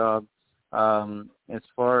that job. As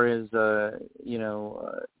far as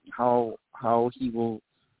how he will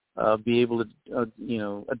be able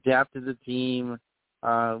to adapt to the team,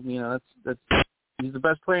 that's he's the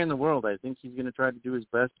best player in the world. I think he's going to try to do his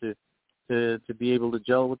best to be able to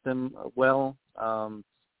gel with them well. And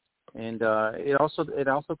it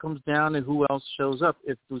also comes down to who else shows up.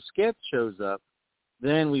 If Busquets shows up,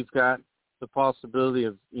 then we've got the possibility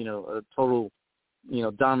of a total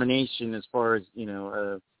domination as far as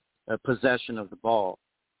a possession of the ball,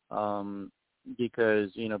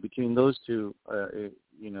 because between those two,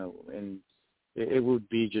 and it would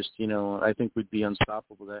be just I think we'd be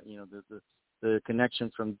unstoppable. That the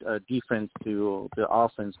connection from defense to the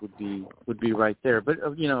offense would be right there. But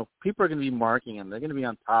people are going to be marking him. They're going to be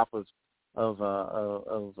on top of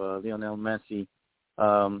Lionel Messi,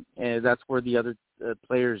 and that's where the other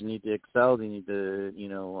players need to excel. They need to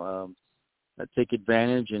take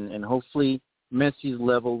advantage, and hopefully Messi's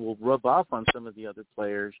level will rub off on some of the other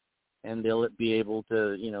players, and they'll be able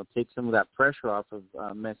to take some of that pressure off of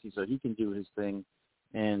Messi so he can do his thing,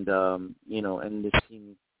 and and this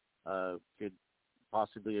team could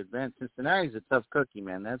possibly advance. Cincinnati's a tough cookie,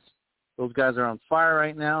 man. Those guys are on fire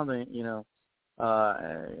right now. They,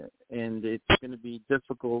 and it's going to be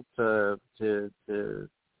difficult to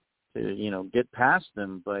get past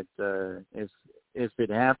them. But if it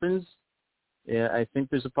happens, I think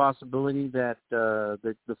there's a possibility that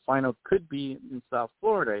the final could be in South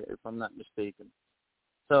Florida, if I'm not mistaken.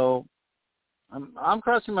 So I'm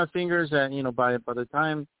crossing my fingers that by the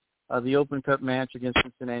time the Open Cup match against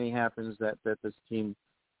Cincinnati happens, that this team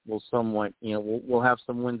will somewhat, we'll have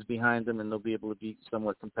some wins behind them, and they'll be able to be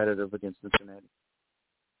somewhat competitive against Cincinnati.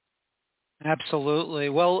 Absolutely.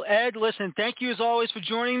 Well, Ed, listen, thank you as always for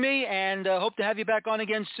joining me, and hope to have you back on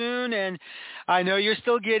again soon. And I know you're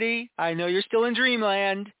still giddy. I know you're still in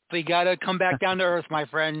dreamland, but you got to come back down to earth, my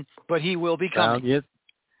friend. But he will be coming. Yes,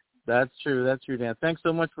 that's true. That's true, Dan. Thanks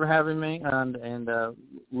so much for having me, and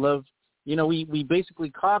love. You know, we basically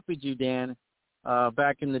copied you, Dan,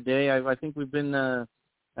 back in the day. I think we've been, I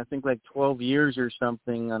think like 12 years or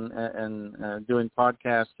something on doing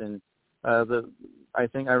podcasts, and I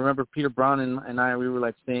think I remember Peter Brown and I, we were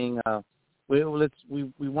like saying, we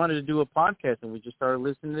wanted to do a podcast, and we just started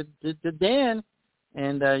listening to Dan,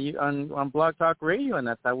 and you on Blog Talk Radio, and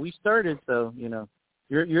that's how we started. So you know,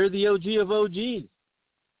 you're the OG of OGs.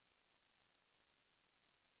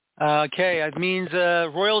 Okay, that means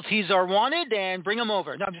royalties are wanted, and bring them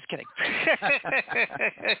over. No, I'm just kidding.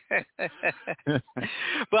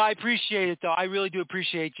 But I appreciate it, though. I really do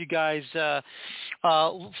appreciate you guys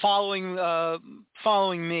following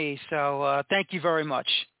me. So thank you very much.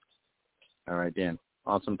 All right, Dan.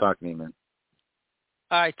 Awesome talking to you, man.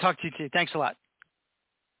 All right, talk to you too. Thanks a lot.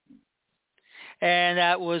 And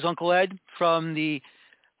that was Uncle Ed from the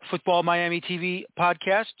Football Miami TV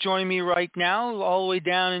podcast. Joining me right now, all the way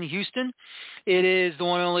down in Houston, it is the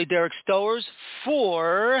one and only Derek Stowers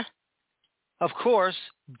for, of course,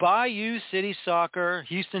 Bayou City Soccer,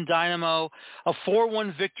 Houston Dynamo, a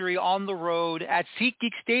 4-1 victory on the road at SeatGeek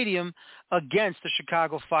Stadium against the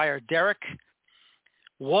Chicago Fire. Derek,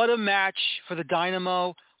 what a match for the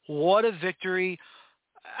Dynamo. What a victory.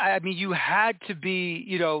 I mean, you had to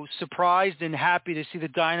be, surprised and happy to see the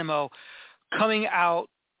Dynamo coming out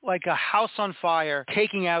like a house on fire,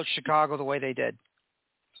 taking out Chicago the way they did.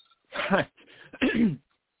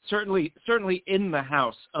 Certainly in the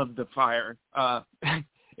house of the fire.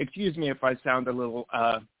 Excuse me if I sound a little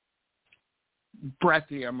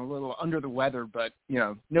breathy. I'm a little under the weather, but,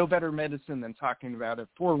 no better medicine than talking about a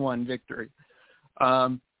 4-1 victory.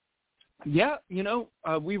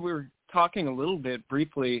 We were talking a little bit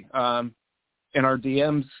briefly in our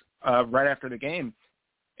DMs right after the game,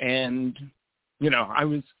 and I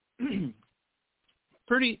was a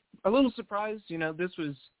little surprised. This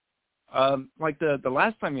was like the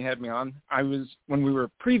last time you had me on. When we were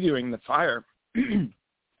previewing the Fire,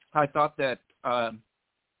 I thought that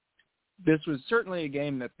this was certainly a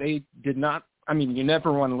game that they did not. I mean, you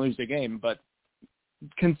never want to lose a game, but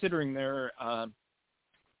considering their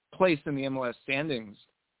place in the MLS standings,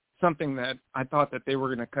 something that I thought that they were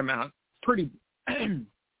going to come out pretty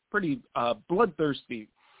bloodthirsty.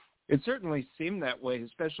 It certainly seemed that way,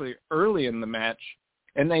 especially early in the match.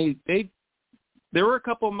 And there were a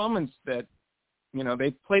couple of moments that,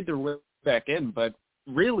 they played their way back in, but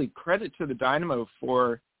really credit to the Dynamo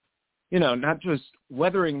for, not just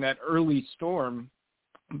weathering that early storm,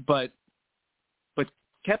 but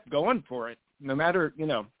kept going for it, no matter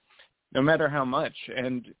how much.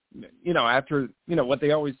 And, after, what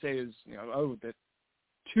they always say is, the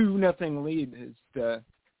 2-0 lead is the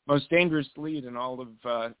most dangerous lead in all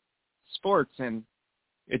of sports, and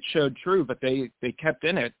it showed true, but they kept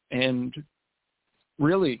in it and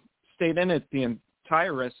really stayed in it the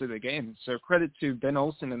entire rest of the game. So credit to Ben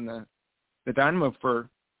Olsen and the Dynamo for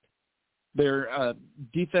their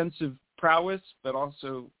defensive prowess, but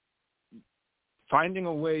also finding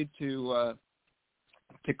a way to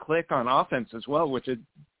click on offense as well, which had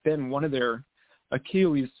been one of their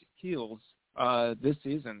Achilles heels this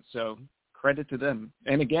season. So credit to them.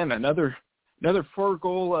 And again, another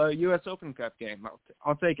 4-goal U.S. Open Cup game.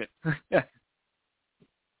 I'll take it. Yeah.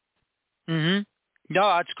 Mhm. No,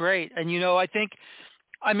 that's great. And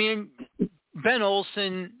Ben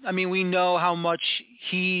Olsen. We know how much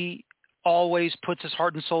he always puts his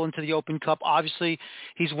heart and soul into the Open Cup. Obviously,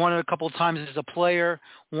 he's won it a couple of times as a player,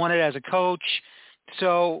 won it as a coach.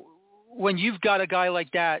 So when you've got a guy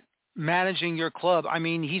like that managing your club,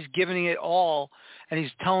 he's giving it all, and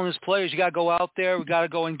he's telling his players, you got to go out there, we got to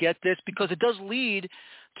go and get this, because it does lead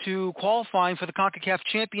to qualifying for the CONCACAF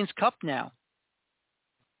Champions Cup now.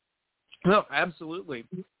 No, absolutely.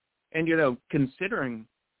 And, considering,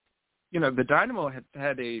 the Dynamo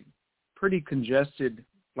had a pretty congested,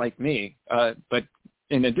 like me, but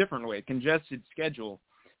in a different way, congested schedule,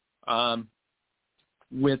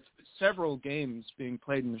 with several games being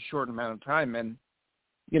played in a short amount of time. And,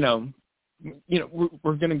 we're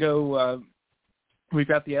going to go, we've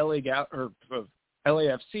got the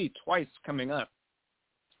LAFC twice coming up.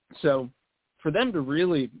 So for them to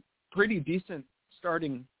really pretty decent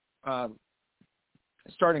starting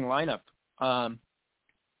lineup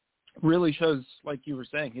really shows, like you were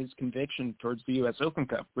saying, his conviction towards the U.S. Open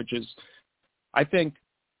Cup, which is, I think,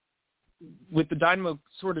 with the Dynamo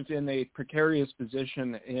sort of in a precarious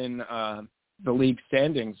position in the league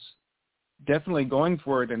standings, definitely going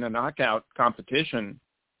for it in a knockout competition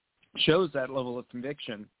shows that level of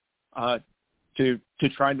conviction to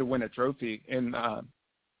try to win a trophy in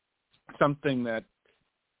something that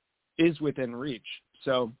is within reach.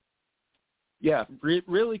 So, yeah,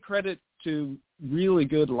 really credit to really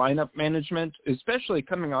good lineup management, especially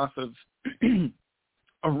coming off of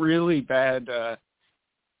a really bad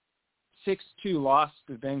 6-2 loss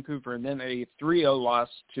to Vancouver and then a 3-0 loss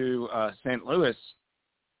to St. Louis.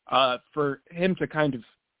 For him to kind of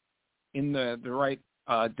in the right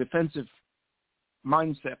defensive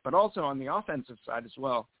mindset, but also on the offensive side as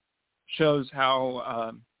well, shows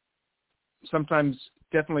how sometimes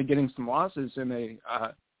definitely getting some losses in a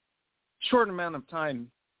short amount of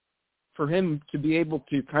time, for him to be able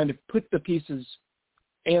to kind of put the pieces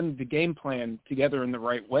and the game plan together in the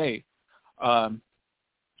right way,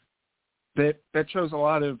 that shows a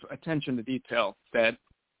lot of attention to detail that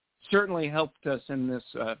certainly helped us in this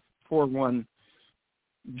 4-1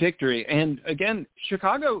 victory. And again,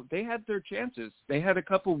 Chicago, they had their chances. They had a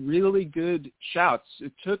couple really good shots.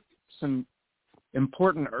 It took some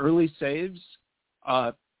important early saves,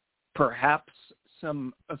 perhaps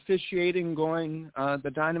some officiating going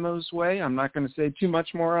the Dynamo's way. I'm not going to say too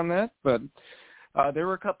much more on that, but there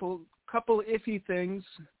were a couple iffy things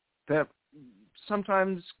that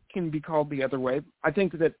sometimes can be called the other way. I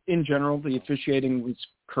think that in general the officiating was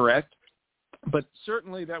correct, but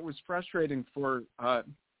certainly that was frustrating for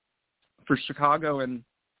Chicago, and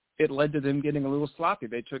it led to them getting a little sloppy.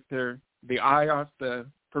 They took the eye off the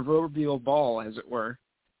proverbial ball, as it were.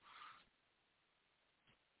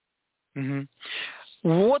 Mm-hmm.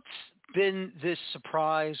 What's been this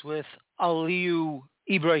surprise with Aliyu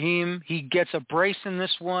Ibrahim? He gets a brace in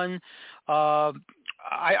this one.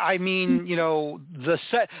 I mean, you know, the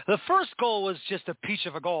first goal was just a peach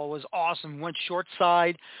of a goal. It was awesome. Went short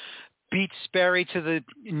side, beat Sperry to the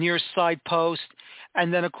near side post,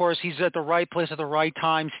 and then, of course, he's at the right place at the right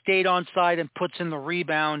time, stayed on side and puts in the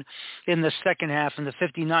rebound in the second half in the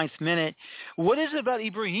 59th minute. What is it about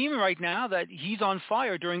Ibrahim right now that he's on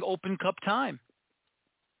fire during Open Cup time?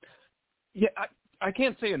 Yeah, I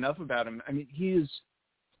can't say enough about him. I mean,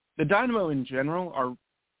 the Dynamo in general are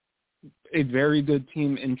a very good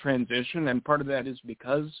team in transition, and part of that is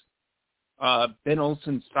because Ben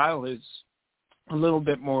Olsen's style is a little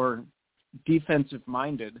bit more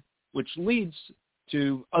defensive-minded, which leads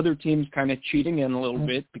to other teams kind of cheating in a little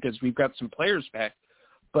bit because we've got some players back.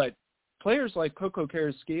 But players like Coco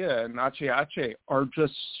Carrasquilla and Ache are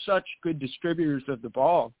just such good distributors of the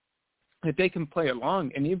ball that they can play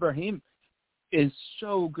along. And Ibrahim is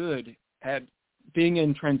so good at being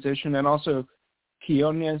in transition, and also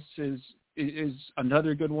Quinones is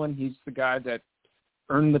another good one. He's the guy that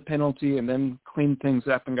earned the penalty and then cleaned things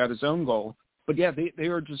up and got his own goal. But yeah, they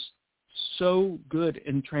are just so good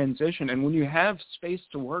in transition. And when you have space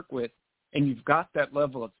to work with and you've got that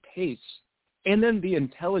level of pace and then the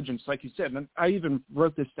intelligence, like you said, and I even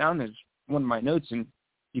wrote this down as one of my notes, and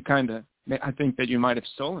you I think that you might have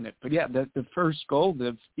stolen it. But yeah, the first goal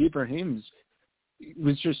of Ibrahim's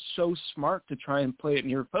was just so smart to try and play it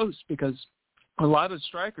near post, because a lot of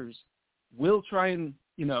strikers will try and,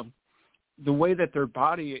 you know, the way that their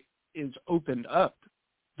body is opened up,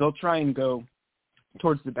 they'll try and go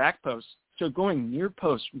towards the back post. So going near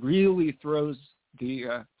post really throws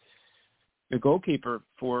the goalkeeper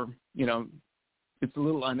for, you know, it's a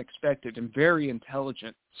little unexpected and very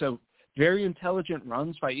intelligent. So very intelligent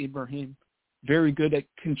runs by Ibrahim, very good at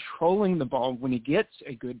controlling the ball when he gets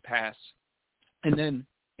a good pass, and then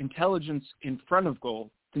intelligence in front of goal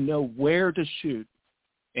to know where to shoot.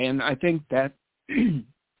 And I think that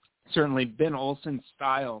certainly Ben Olsen's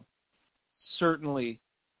style certainly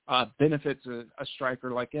benefits a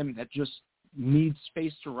striker like him that just needs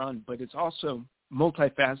space to run, but it's also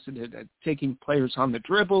multifaceted at taking players on the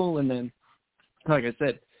dribble, and then, like I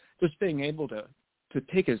said, just being able to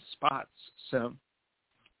pick his spots. So,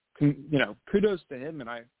 you know, kudos to him, and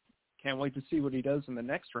I can't wait to see what he does in the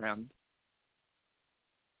next round.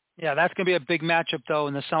 Yeah, that's going to be a big matchup, though,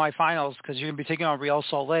 in the semifinals, because you're going to be taking on Real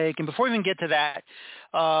Salt Lake. And before we even get to that,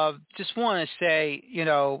 just want to say, you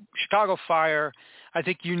know, Chicago Fire, I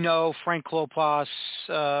think you know Frank Klopas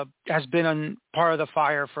has been on part of the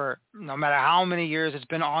Fire for no matter how many years. It's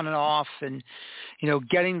been on and off. And, you know,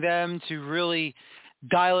 getting them to really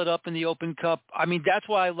dial it up in the Open Cup. I mean, that's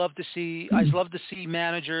why I love to see. I love to see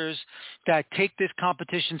managers that take this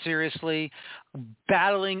competition seriously,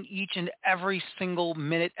 battling each and every single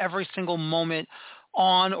minute, every single moment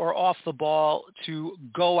on or off the ball to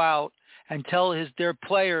go out and tell their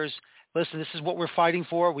players, listen, this is what we're fighting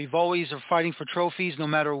for. We've always are fighting for trophies no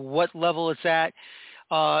matter what level it's at.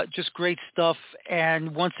 Just great stuff.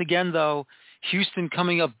 And once again, though, Houston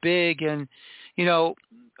coming up big. And, you know,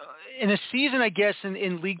 in a season, I guess,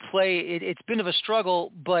 in league play, it's been of a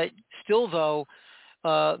struggle. But still, though,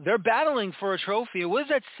 they're battling for a trophy. What does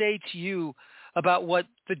that say to you about what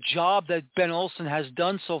the job that Ben Olsen has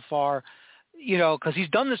done so far? You know, because he's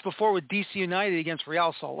done this before with DC United against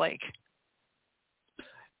Real Salt Lake.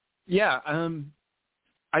 Yeah,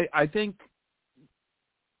 I think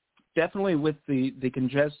definitely with the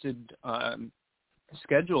congested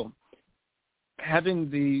schedule, having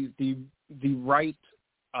the right,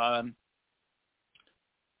 I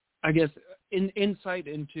guess, insight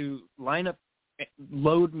into lineup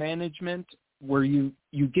load management, where you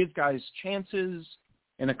give guys chances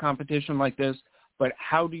in a competition like this, but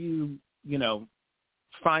how do you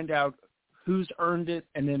find out who's earned it,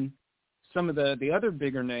 and then some of the other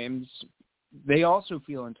bigger names, they also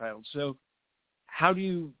feel entitled. So how do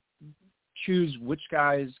you choose which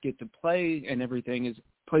guys get to play, and everything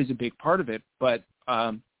plays a big part of it. But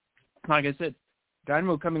like I said,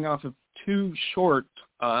 Dynamo coming off of two short,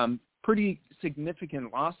 pretty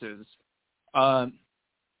significant losses. How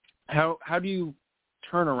do you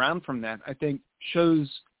turn around from that? I think shows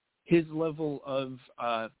his level of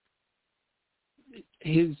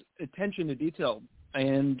his attention to detail,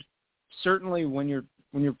 and certainly when you're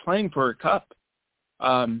playing for a cup,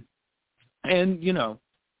 and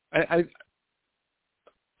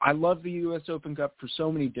I love the U.S. Open Cup for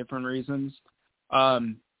so many different reasons.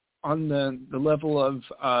 On the level of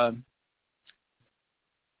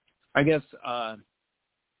I guess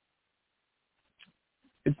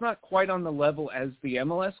it's not quite on the level as the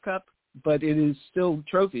MLS Cup, but it is still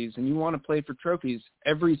trophies, and you want to play for trophies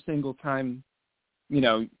every single time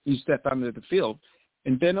you step onto the field.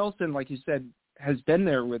 And Ben Olsen, like you said, has been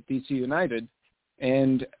there with DC United,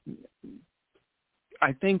 and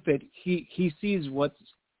I think that he sees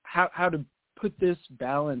how to put this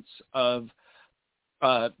balance of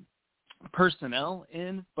personnel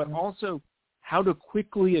in, but also how to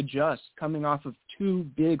quickly adjust coming off of two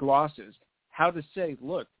big losses. How to say,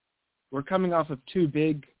 look, we're coming off of two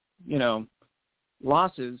big,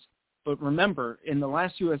 losses, but remember, in the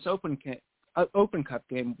last U.S. Open Cup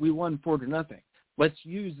game, we won 4-0. Let's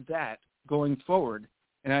use that going forward.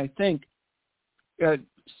 And I think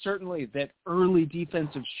certainly that early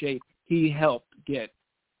defensive shape he helped get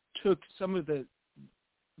took some of the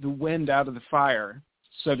wind out of the fire,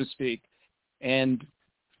 so to speak, and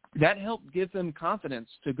that helped give them confidence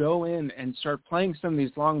to go in and start playing some of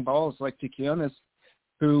these long balls like to Quiones,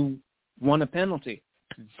 who won a penalty.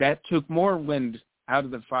 That took more wind out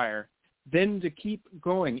of the fire. Then to keep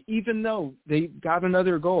going, even though they got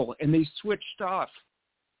another goal and they switched off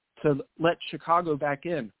to let Chicago back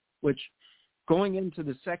in, which going into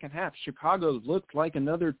the second half, Chicago looked like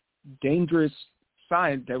another dangerous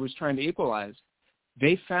side that was trying to equalize.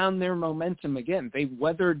 They found their momentum again. They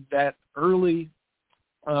weathered that early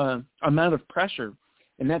amount of pressure,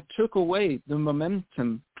 and that took away the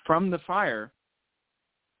momentum from the fire,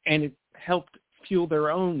 and it helped fuel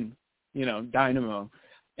their own, dynamo.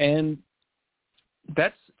 And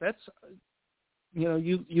that's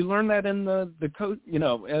you learn that in the coach, you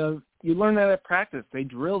learn that at practice. They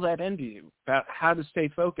drill that into you about how to stay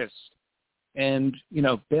focused. And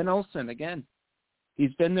Ben Olsen, again,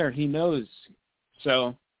 he's been there, he knows.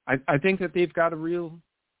 So I think that they've got a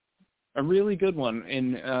really good one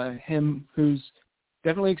in him, who's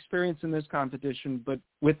definitely experienced in this competition, but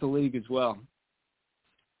with the league as well.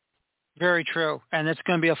 Very true. And it's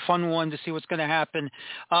going to be a fun one to see what's going to happen.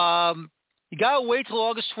 You got to wait till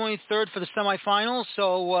August 23rd for the semifinals,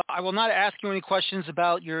 so I will not ask you any questions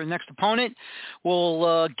about your next opponent.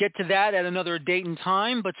 We'll get to that at another date and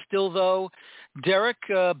time, but still, though, Derek,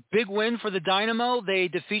 big win for the Dynamo. They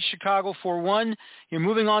defeat Chicago 4-1. You're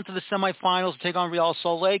moving on to the semifinals to take on Real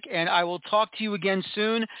Salt Lake, and I will talk to you again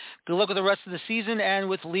soon. Good luck with the rest of the season and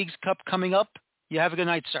with Leagues Cup coming up. You have a good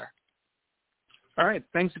night, sir. All right.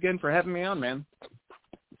 Thanks again for having me on, man.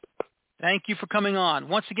 Thank you for coming on.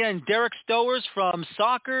 Once again, Derek Stowers from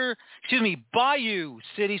Bayou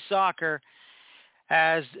City Soccer,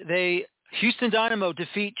 as Houston Dynamo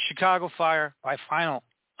defeat Chicago Fire by a final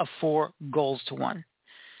of 4-1.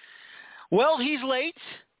 Well, he's late.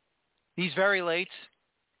 He's very late.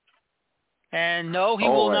 And no, he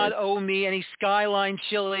will not owe me any Skyline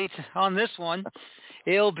chili on this one.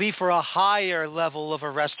 It'll be for a higher level of a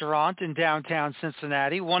restaurant in downtown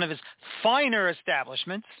Cincinnati, one of his finer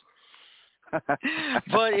establishments.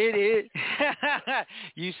 But it is.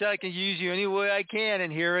 You said I can use you any way I can,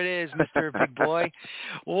 and here it is, Mr. Big Boy.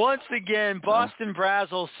 Once again, Boston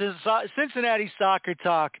Brazzle, Cincinnati Soccer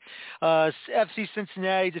Talk. FC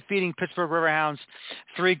Cincinnati defeating Pittsburgh Riverhounds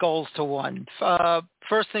 3-1.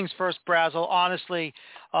 First things first, Brazzle. Honestly,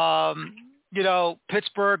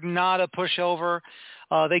 Pittsburgh not a pushover.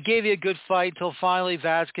 They gave you a good fight until finally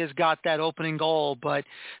Vasquez got that opening goal. But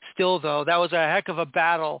still, though, that was a heck of a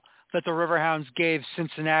battle that the Riverhounds gave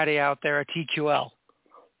Cincinnati out there at TQL.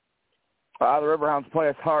 The Riverhounds play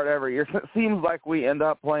us hard every year. So it seems like we end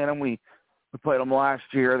up playing them. We played them last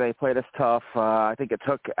year. They played us tough. I think it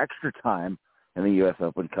took extra time in the U.S.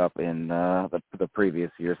 Open Cup in the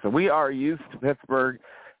previous year. So we are used to Pittsburgh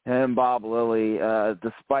and Bob Lilly.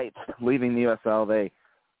 Despite leaving the USL, they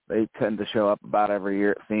tend to show up about every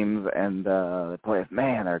year, it seems, and they play us.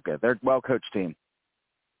 Man, they're good. They're a well-coached team.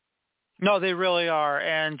 No, they really are,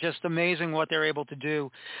 and just amazing what they're able to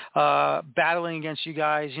do, battling against you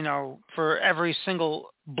guys, for every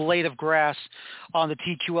single blade of grass on the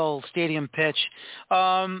TQL stadium pitch.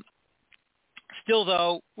 Still,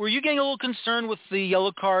 though, were you getting a little concerned with the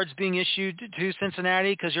yellow cards being issued to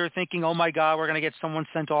Cincinnati because you're thinking, oh, my God, we're going to get someone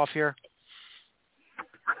sent off here?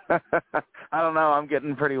 I don't know. I'm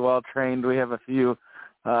getting pretty well trained. We have a few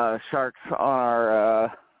Sharks on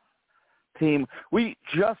our team. We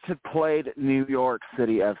just had played New York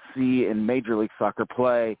City FC in Major League Soccer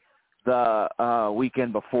play the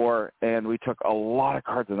weekend before, and we took a lot of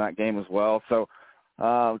cards in that game as well. So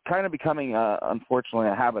kind of becoming, unfortunately,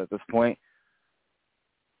 a habit at this point.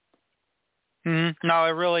 Mm-hmm. No,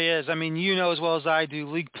 it really is. I mean, as well as I do,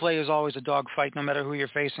 league play is always a dogfight no matter who you're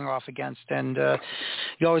facing off against, and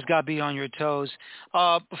you always got to be on your toes.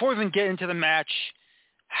 Before we even get into the match,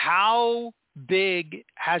 how big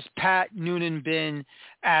has Pat Noonan been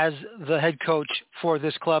as the head coach for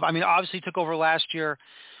this club? I mean, obviously he took over last year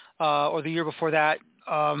or the year before that,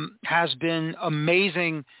 has been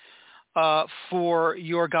amazing for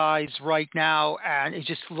your guys right now, and it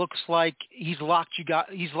just looks like he's locked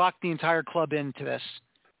the entire club into this.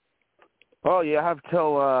 Well, you have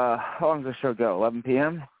till how long does the show go? 11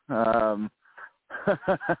 p.m.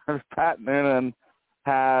 Pat Noonan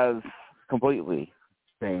has completely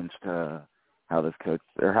changed how this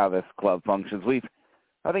club functions.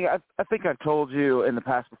 I think I've told you in the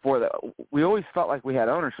past before that we always felt like we had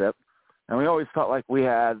ownership, and we always felt like we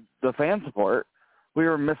had the fan support. We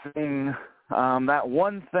were missing that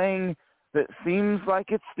one thing that seems like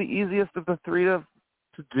it's the easiest of the three to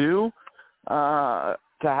do, to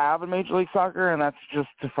have in Major League Soccer, and that's just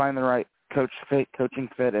to find the right coaching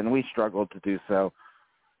fit, and we struggled to do so.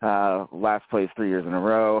 Last place 3 years in a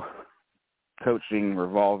row, coaching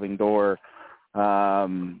revolving door,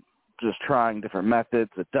 just trying different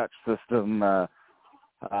methods, a Dutch system and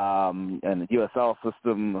the USL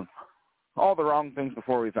system, all the wrong things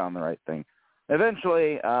before we found the right thing.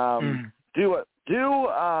 Eventually, do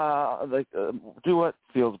what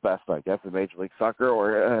feels best, I guess, in Major League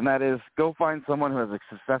Soccer, and that is go find someone who has a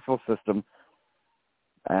successful system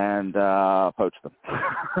and poach them.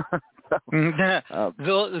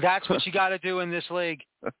 That's what you got to do in this league.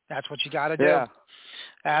 That's what you got to do. Yeah.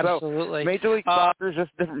 Absolutely. So, Major League Soccer is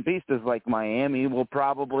just different beasts. Like Miami will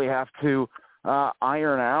probably have to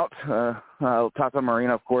iron out. Tata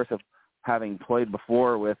Marino, of course, having played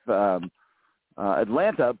before with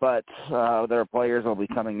Atlanta, but their players will be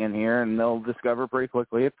coming in here, and they'll discover pretty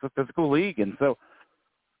quickly it's a physical league. And so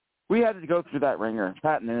we had to go through that ringer.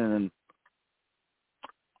 Pat Noonan,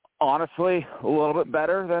 honestly, a little bit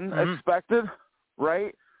better than expected,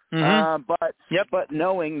 right? Mm-hmm. But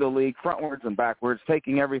knowing the league frontwards and backwards,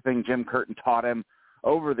 taking everything Jim Curtin taught him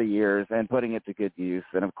over the years and putting it to good use.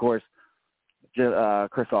 And, of course,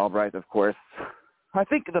 Chris Albright, of course. I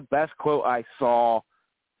think the best quote I saw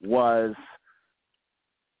was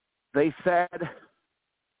they said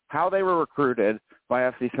how they were recruited by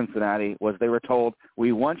FC Cincinnati was they were told,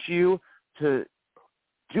 we want you to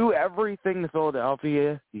do everything the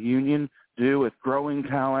Philadelphia Union do with growing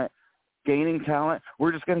talent, gaining talent.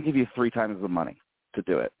 We're just going to give you 3 times the money to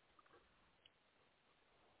do it.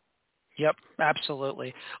 Yep,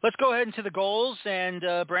 absolutely. Let's go ahead into the goals, and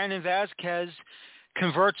Brandon Vasquez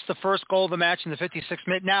converts the first goal of the match in the 56th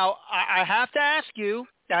minute. Now, I have to ask you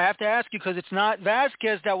because it's not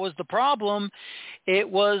Vasquez that was the problem. It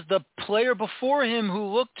was the player before him who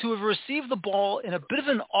looked to have received the ball in a bit of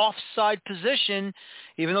an offside position,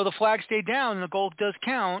 even though the flag stayed down and the goal does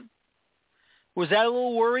count. Was that a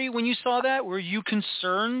little worry when you saw that? Were you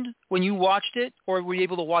concerned when you watched it, or were you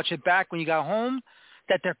able to watch it back when you got home,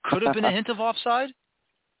 that there could have been a hint of offside?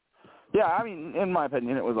 Yeah, I mean, in my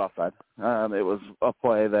opinion, it was offside. It was a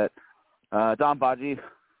play that Don Baji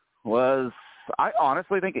was, I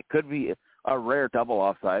honestly think it could be a rare double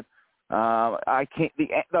offside.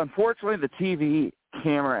 Unfortunately, the TV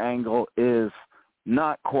camera angle is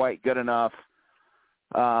not quite good enough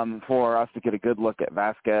for us to get a good look at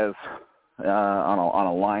Vasquez on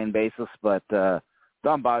a line basis, but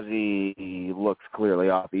Don Baji looks clearly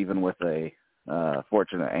off even with a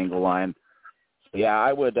fortunate angle line. Yeah,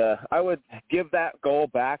 I would give that goal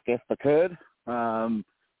back if I could, and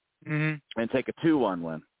take a 2-1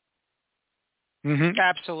 win.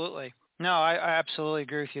 Absolutely. No, I absolutely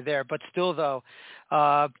agree with you there. But still, though,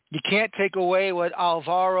 you can't take away what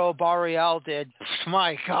Alvaro Barreal did.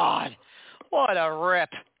 My God, what a rip.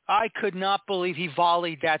 I could not believe he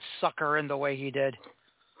volleyed that sucker in the way he did.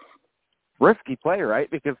 Risky play,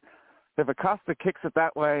 right? Because if Acosta kicks it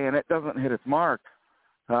that way and it doesn't hit its mark,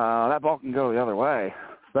 that ball can go the other way.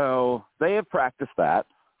 So they have practiced that.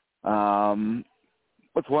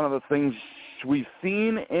 It's one of those things we've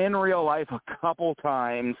seen in real life a couple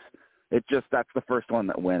times. That's the first one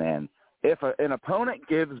that went in. If an opponent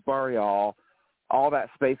gives Barreal all that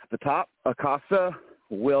space at the top, Acosta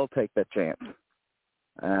will take that chance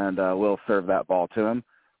and will serve that ball to him.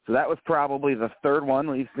 So that was probably the third one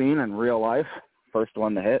we've seen in real life, first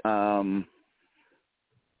one to hit.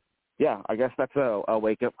 Yeah, I guess that's a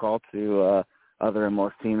wake-up call to other and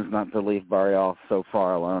most teams not to leave Barreal so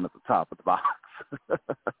far alone at the top of the box.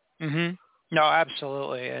 No,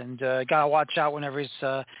 absolutely. And got to watch out whenever he's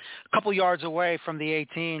a couple yards away from the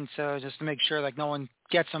 18, so just to make sure like no one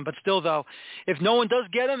gets him. But still, though, if no one does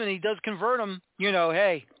get him and he does convert him,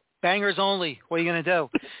 hey, bangers only. What are you going to do?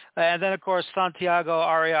 And then, of course, Santiago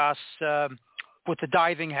Arias with the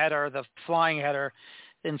diving header, the flying header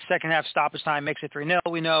in second half stoppage time makes it 3-0.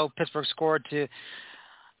 We know Pittsburgh scored to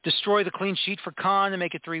destroy the clean sheet for Kahn and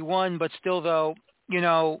make it 3-1. But still, though,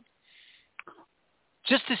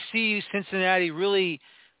 just to see Cincinnati really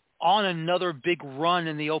on another big run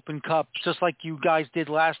in the Open Cup, just like you guys did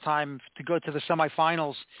last time to go to the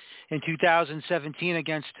semifinals in 2017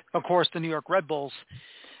 against, of course, the New York Red Bulls.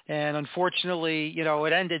 And unfortunately,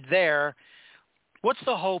 it ended there. What's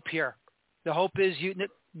the hope here? The hope is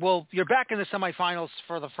you're back in the semifinals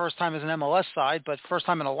for the first time as an MLS side, but first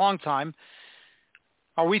time in a long time.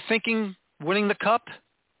 Are we thinking winning the Cup?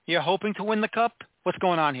 You're hoping to win the Cup? What's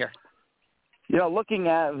going on here? Looking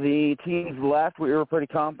at the teams left, we were pretty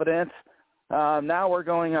confident. Now we're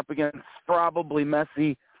going up against probably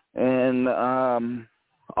Messi in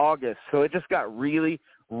August. So it just got really,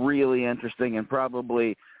 really interesting and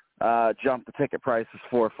probably jumped the ticket prices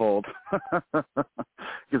fourfold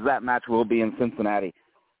because that match will be in Cincinnati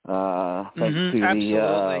thanks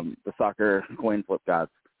to the soccer coin flip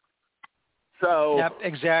gods. So yep,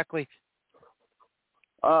 exactly.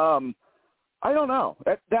 I don't know.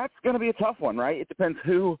 That's going to be a tough one, right? It depends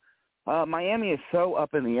who. Miami is so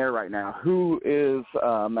up in the air right now. Who is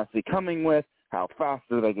Messi coming with? How fast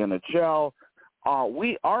are they going to gel?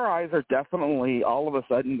 Our eyes are definitely all of a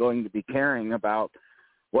sudden going to be caring about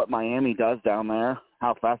what Miami does down there,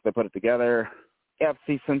 how fast they put it together.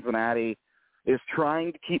 FC Cincinnati is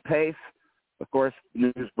trying to keep pace. Of course,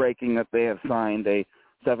 news breaking that they have signed a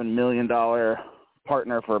 $7 million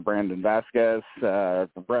partner for Brandon Vasquez, the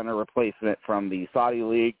Brenner replacement from the Saudi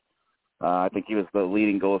League. I think he was the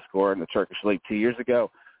leading goal scorer in the Turkish League 2 years ago.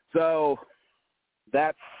 So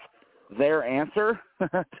that's their answer,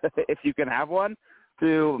 if you can have one,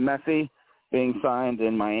 to Messi being signed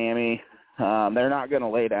in Miami. They're not going to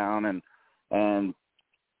lay down and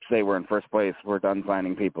say we're in first place, we're done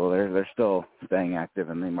signing people. They're still staying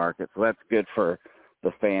active in the market. So that's good for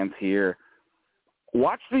the fans here.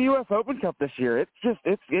 Watch the U.S. Open Cup this year. It's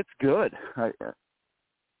good. The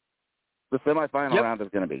semifinal round is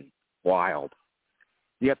going to be wild.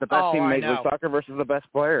 You got the best team in Major League Soccer versus the best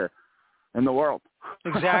player in the world.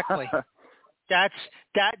 Exactly. That's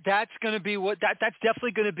going to be that's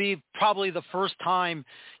definitely going to be probably the first time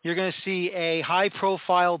you're going to see a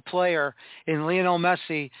high-profile player in Lionel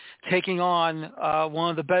Messi taking on one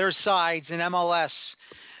of the better sides in MLS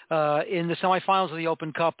in the semifinals of the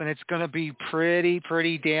Open Cup, and it's going to be pretty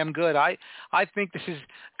damn good. I think this is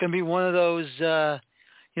going to be one of those, if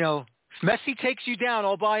Messi takes you down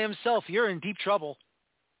all by himself, you're in deep trouble.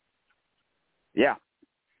 Yeah,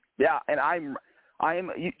 and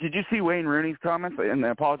did you see Wayne Rooney's comments? And I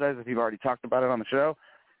apologize if you've already talked about it on the show,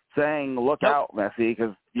 saying, look out, Messi,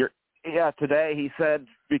 because today he said,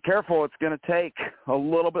 be careful, it's going to take a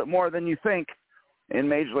little bit more than you think in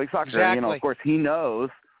Major League Soccer. Exactly. Of course, he knows,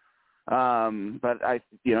 but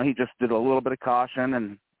he just did a little bit of caution,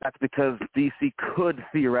 and that's because DC could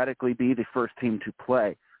theoretically be the first team to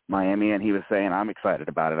play Miami, and he was saying, I'm excited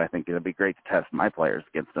about it. I think it'll be great to test my players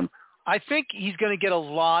against them I think he's going to get a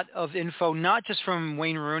lot of info, not just from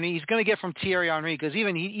Wayne Rooney. He's going to get from Thierry Henry, because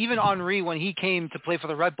even Henry, when he came to play for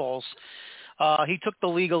the Red Bulls, he took the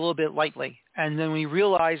league a little bit lightly. And then when he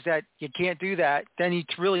realized that you can't do that, then he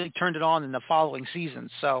really turned it on in the following season.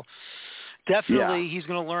 So definitely he's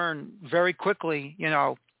going to learn very quickly.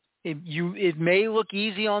 It may look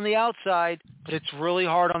easy on the outside, but it's really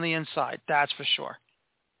hard on the inside. That's for sure.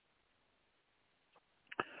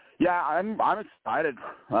 Yeah, I'm excited.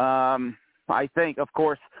 I think, of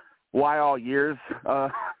course, why all years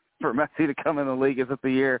for Messi to come in the league is it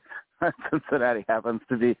the year Cincinnati happens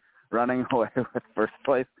to be running away with first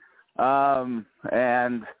place,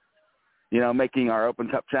 and making our Open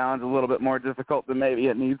Cup challenge a little bit more difficult than maybe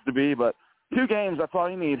it needs to be. But 2 games, that's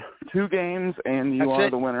all you need. 2 games, and you are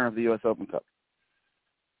the winner of the U.S. Open Cup.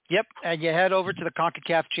 Yep, and you head over to the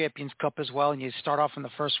CONCACAF Champions Cup as well, and you start off in the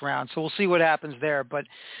first round. So we'll see what happens there. But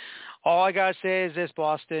all I got to say is this,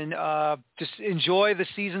 Boston. Just enjoy the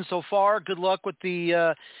season so far. Good luck with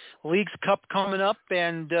the Leagues Cup coming up,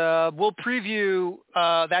 and we'll preview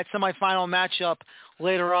that semifinal matchup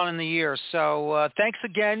later on in the year. So thanks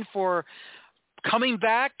again for coming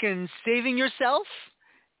back and saving yourself,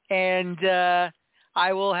 and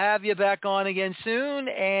I will have you back on again soon.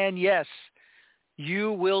 And, yes,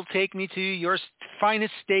 you will take me to your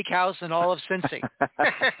finest steakhouse in all of Cincy.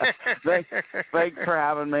 Thanks for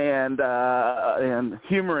having me and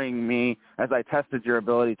humoring me as I tested your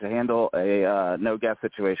ability to handle a no-guest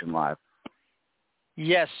situation live.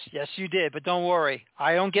 Yes, you did. But don't worry.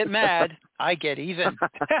 I don't get mad. I get even.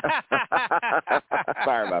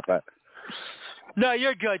 Sorry about that. No,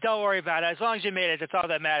 you're good. Don't worry about it. As long as you made it, that's all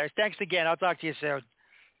that matters. Thanks again. I'll talk to you soon.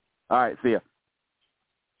 All right, see ya.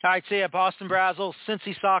 All right, see ya. Boston Brazzle,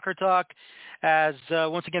 Cincy Soccer Talk, as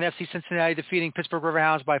once again FC Cincinnati defeating Pittsburgh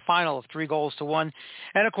Riverhounds by a final of 3-1.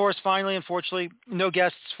 And, of course, finally, unfortunately, no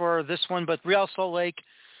guests for this one, but Real Salt Lake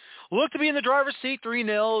looked to be in the driver's seat,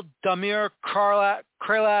 3-0. Damir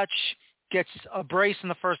Kralach gets a brace in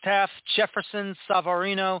the first half. Jefferson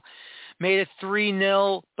Savarino made it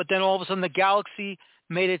 3-0, but then all of a sudden the Galaxy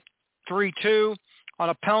made it 3-2 on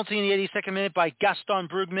a penalty in the 82nd minute by Gaston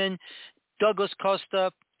Brugman. Douglas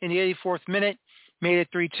Costa in the 84th minute made it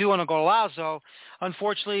 3-2 on a golazo.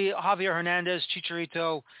 Unfortunately, Javier Hernandez,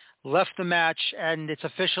 Chicharito, left the match, and it's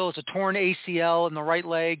official. It's a torn ACL in the right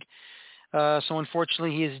leg. So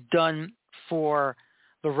unfortunately, he is done for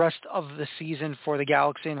the rest of the season for the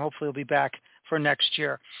Galaxy, and hopefully he'll be back for next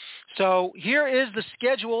year. So here is the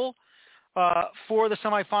schedule for the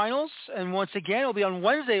semifinals. And once again, it'll be on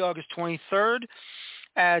Wednesday, August 23rd,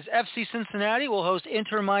 as FC Cincinnati will host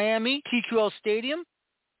Inter Miami, TQL Stadium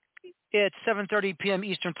at 7:30 p.m.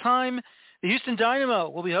 Eastern Time. The Houston Dynamo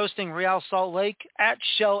will be hosting Real Salt Lake at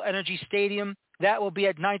Shell Energy Stadium. That will be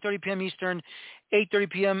at 9:30 p.m. Eastern, 8:30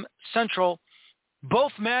 p.m. Central.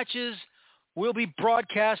 Both matches will be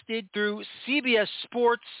broadcasted through CBS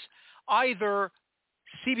Sports, either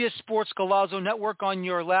CBS Sports Golazo Network on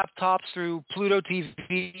your laptops through Pluto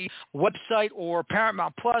TV website or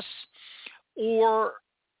Paramount Plus, or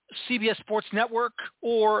CBS Sports Network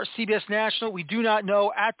or CBS National. We do not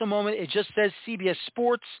know at the moment. It just says CBS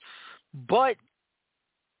Sports, but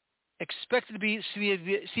expected to be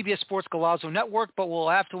CBS Sports Golazo Network, but we'll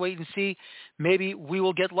have to wait and see. Maybe we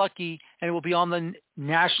will get lucky and it will be on the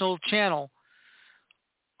national channel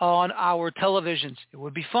on our televisions. It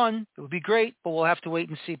would be fun. It would be great, but we'll have to wait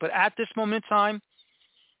and see. But at this moment in time,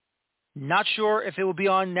 not sure if it will be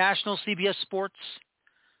on national CBS Sports.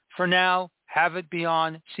 For now, have it be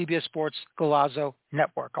on CBS Sports Golazo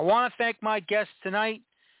Network. I want to thank my guests tonight,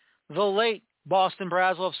 the late Boston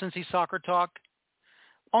Brazzle of Cincy Soccer Talk,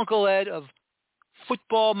 Uncle Ed of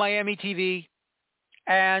Football Miami TV,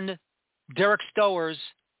 and Derek Stowers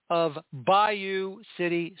of Bayou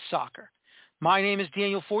City Soccer. My name is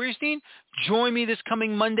Daniel Feuerstein. Join me this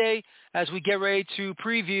coming Monday as we get ready to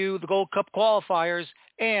preview the Gold Cup qualifiers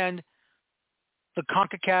and the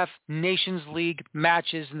CONCACAF Nations League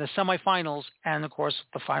matches in the semifinals and, of course,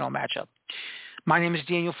 the final matchup. My name is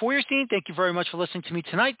Daniel Feuerstein. Thank you very much for listening to me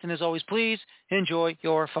tonight. And as always, please enjoy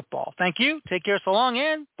your football. Thank you. Take care so long,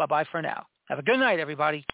 and bye-bye for now. Have a good night, everybody.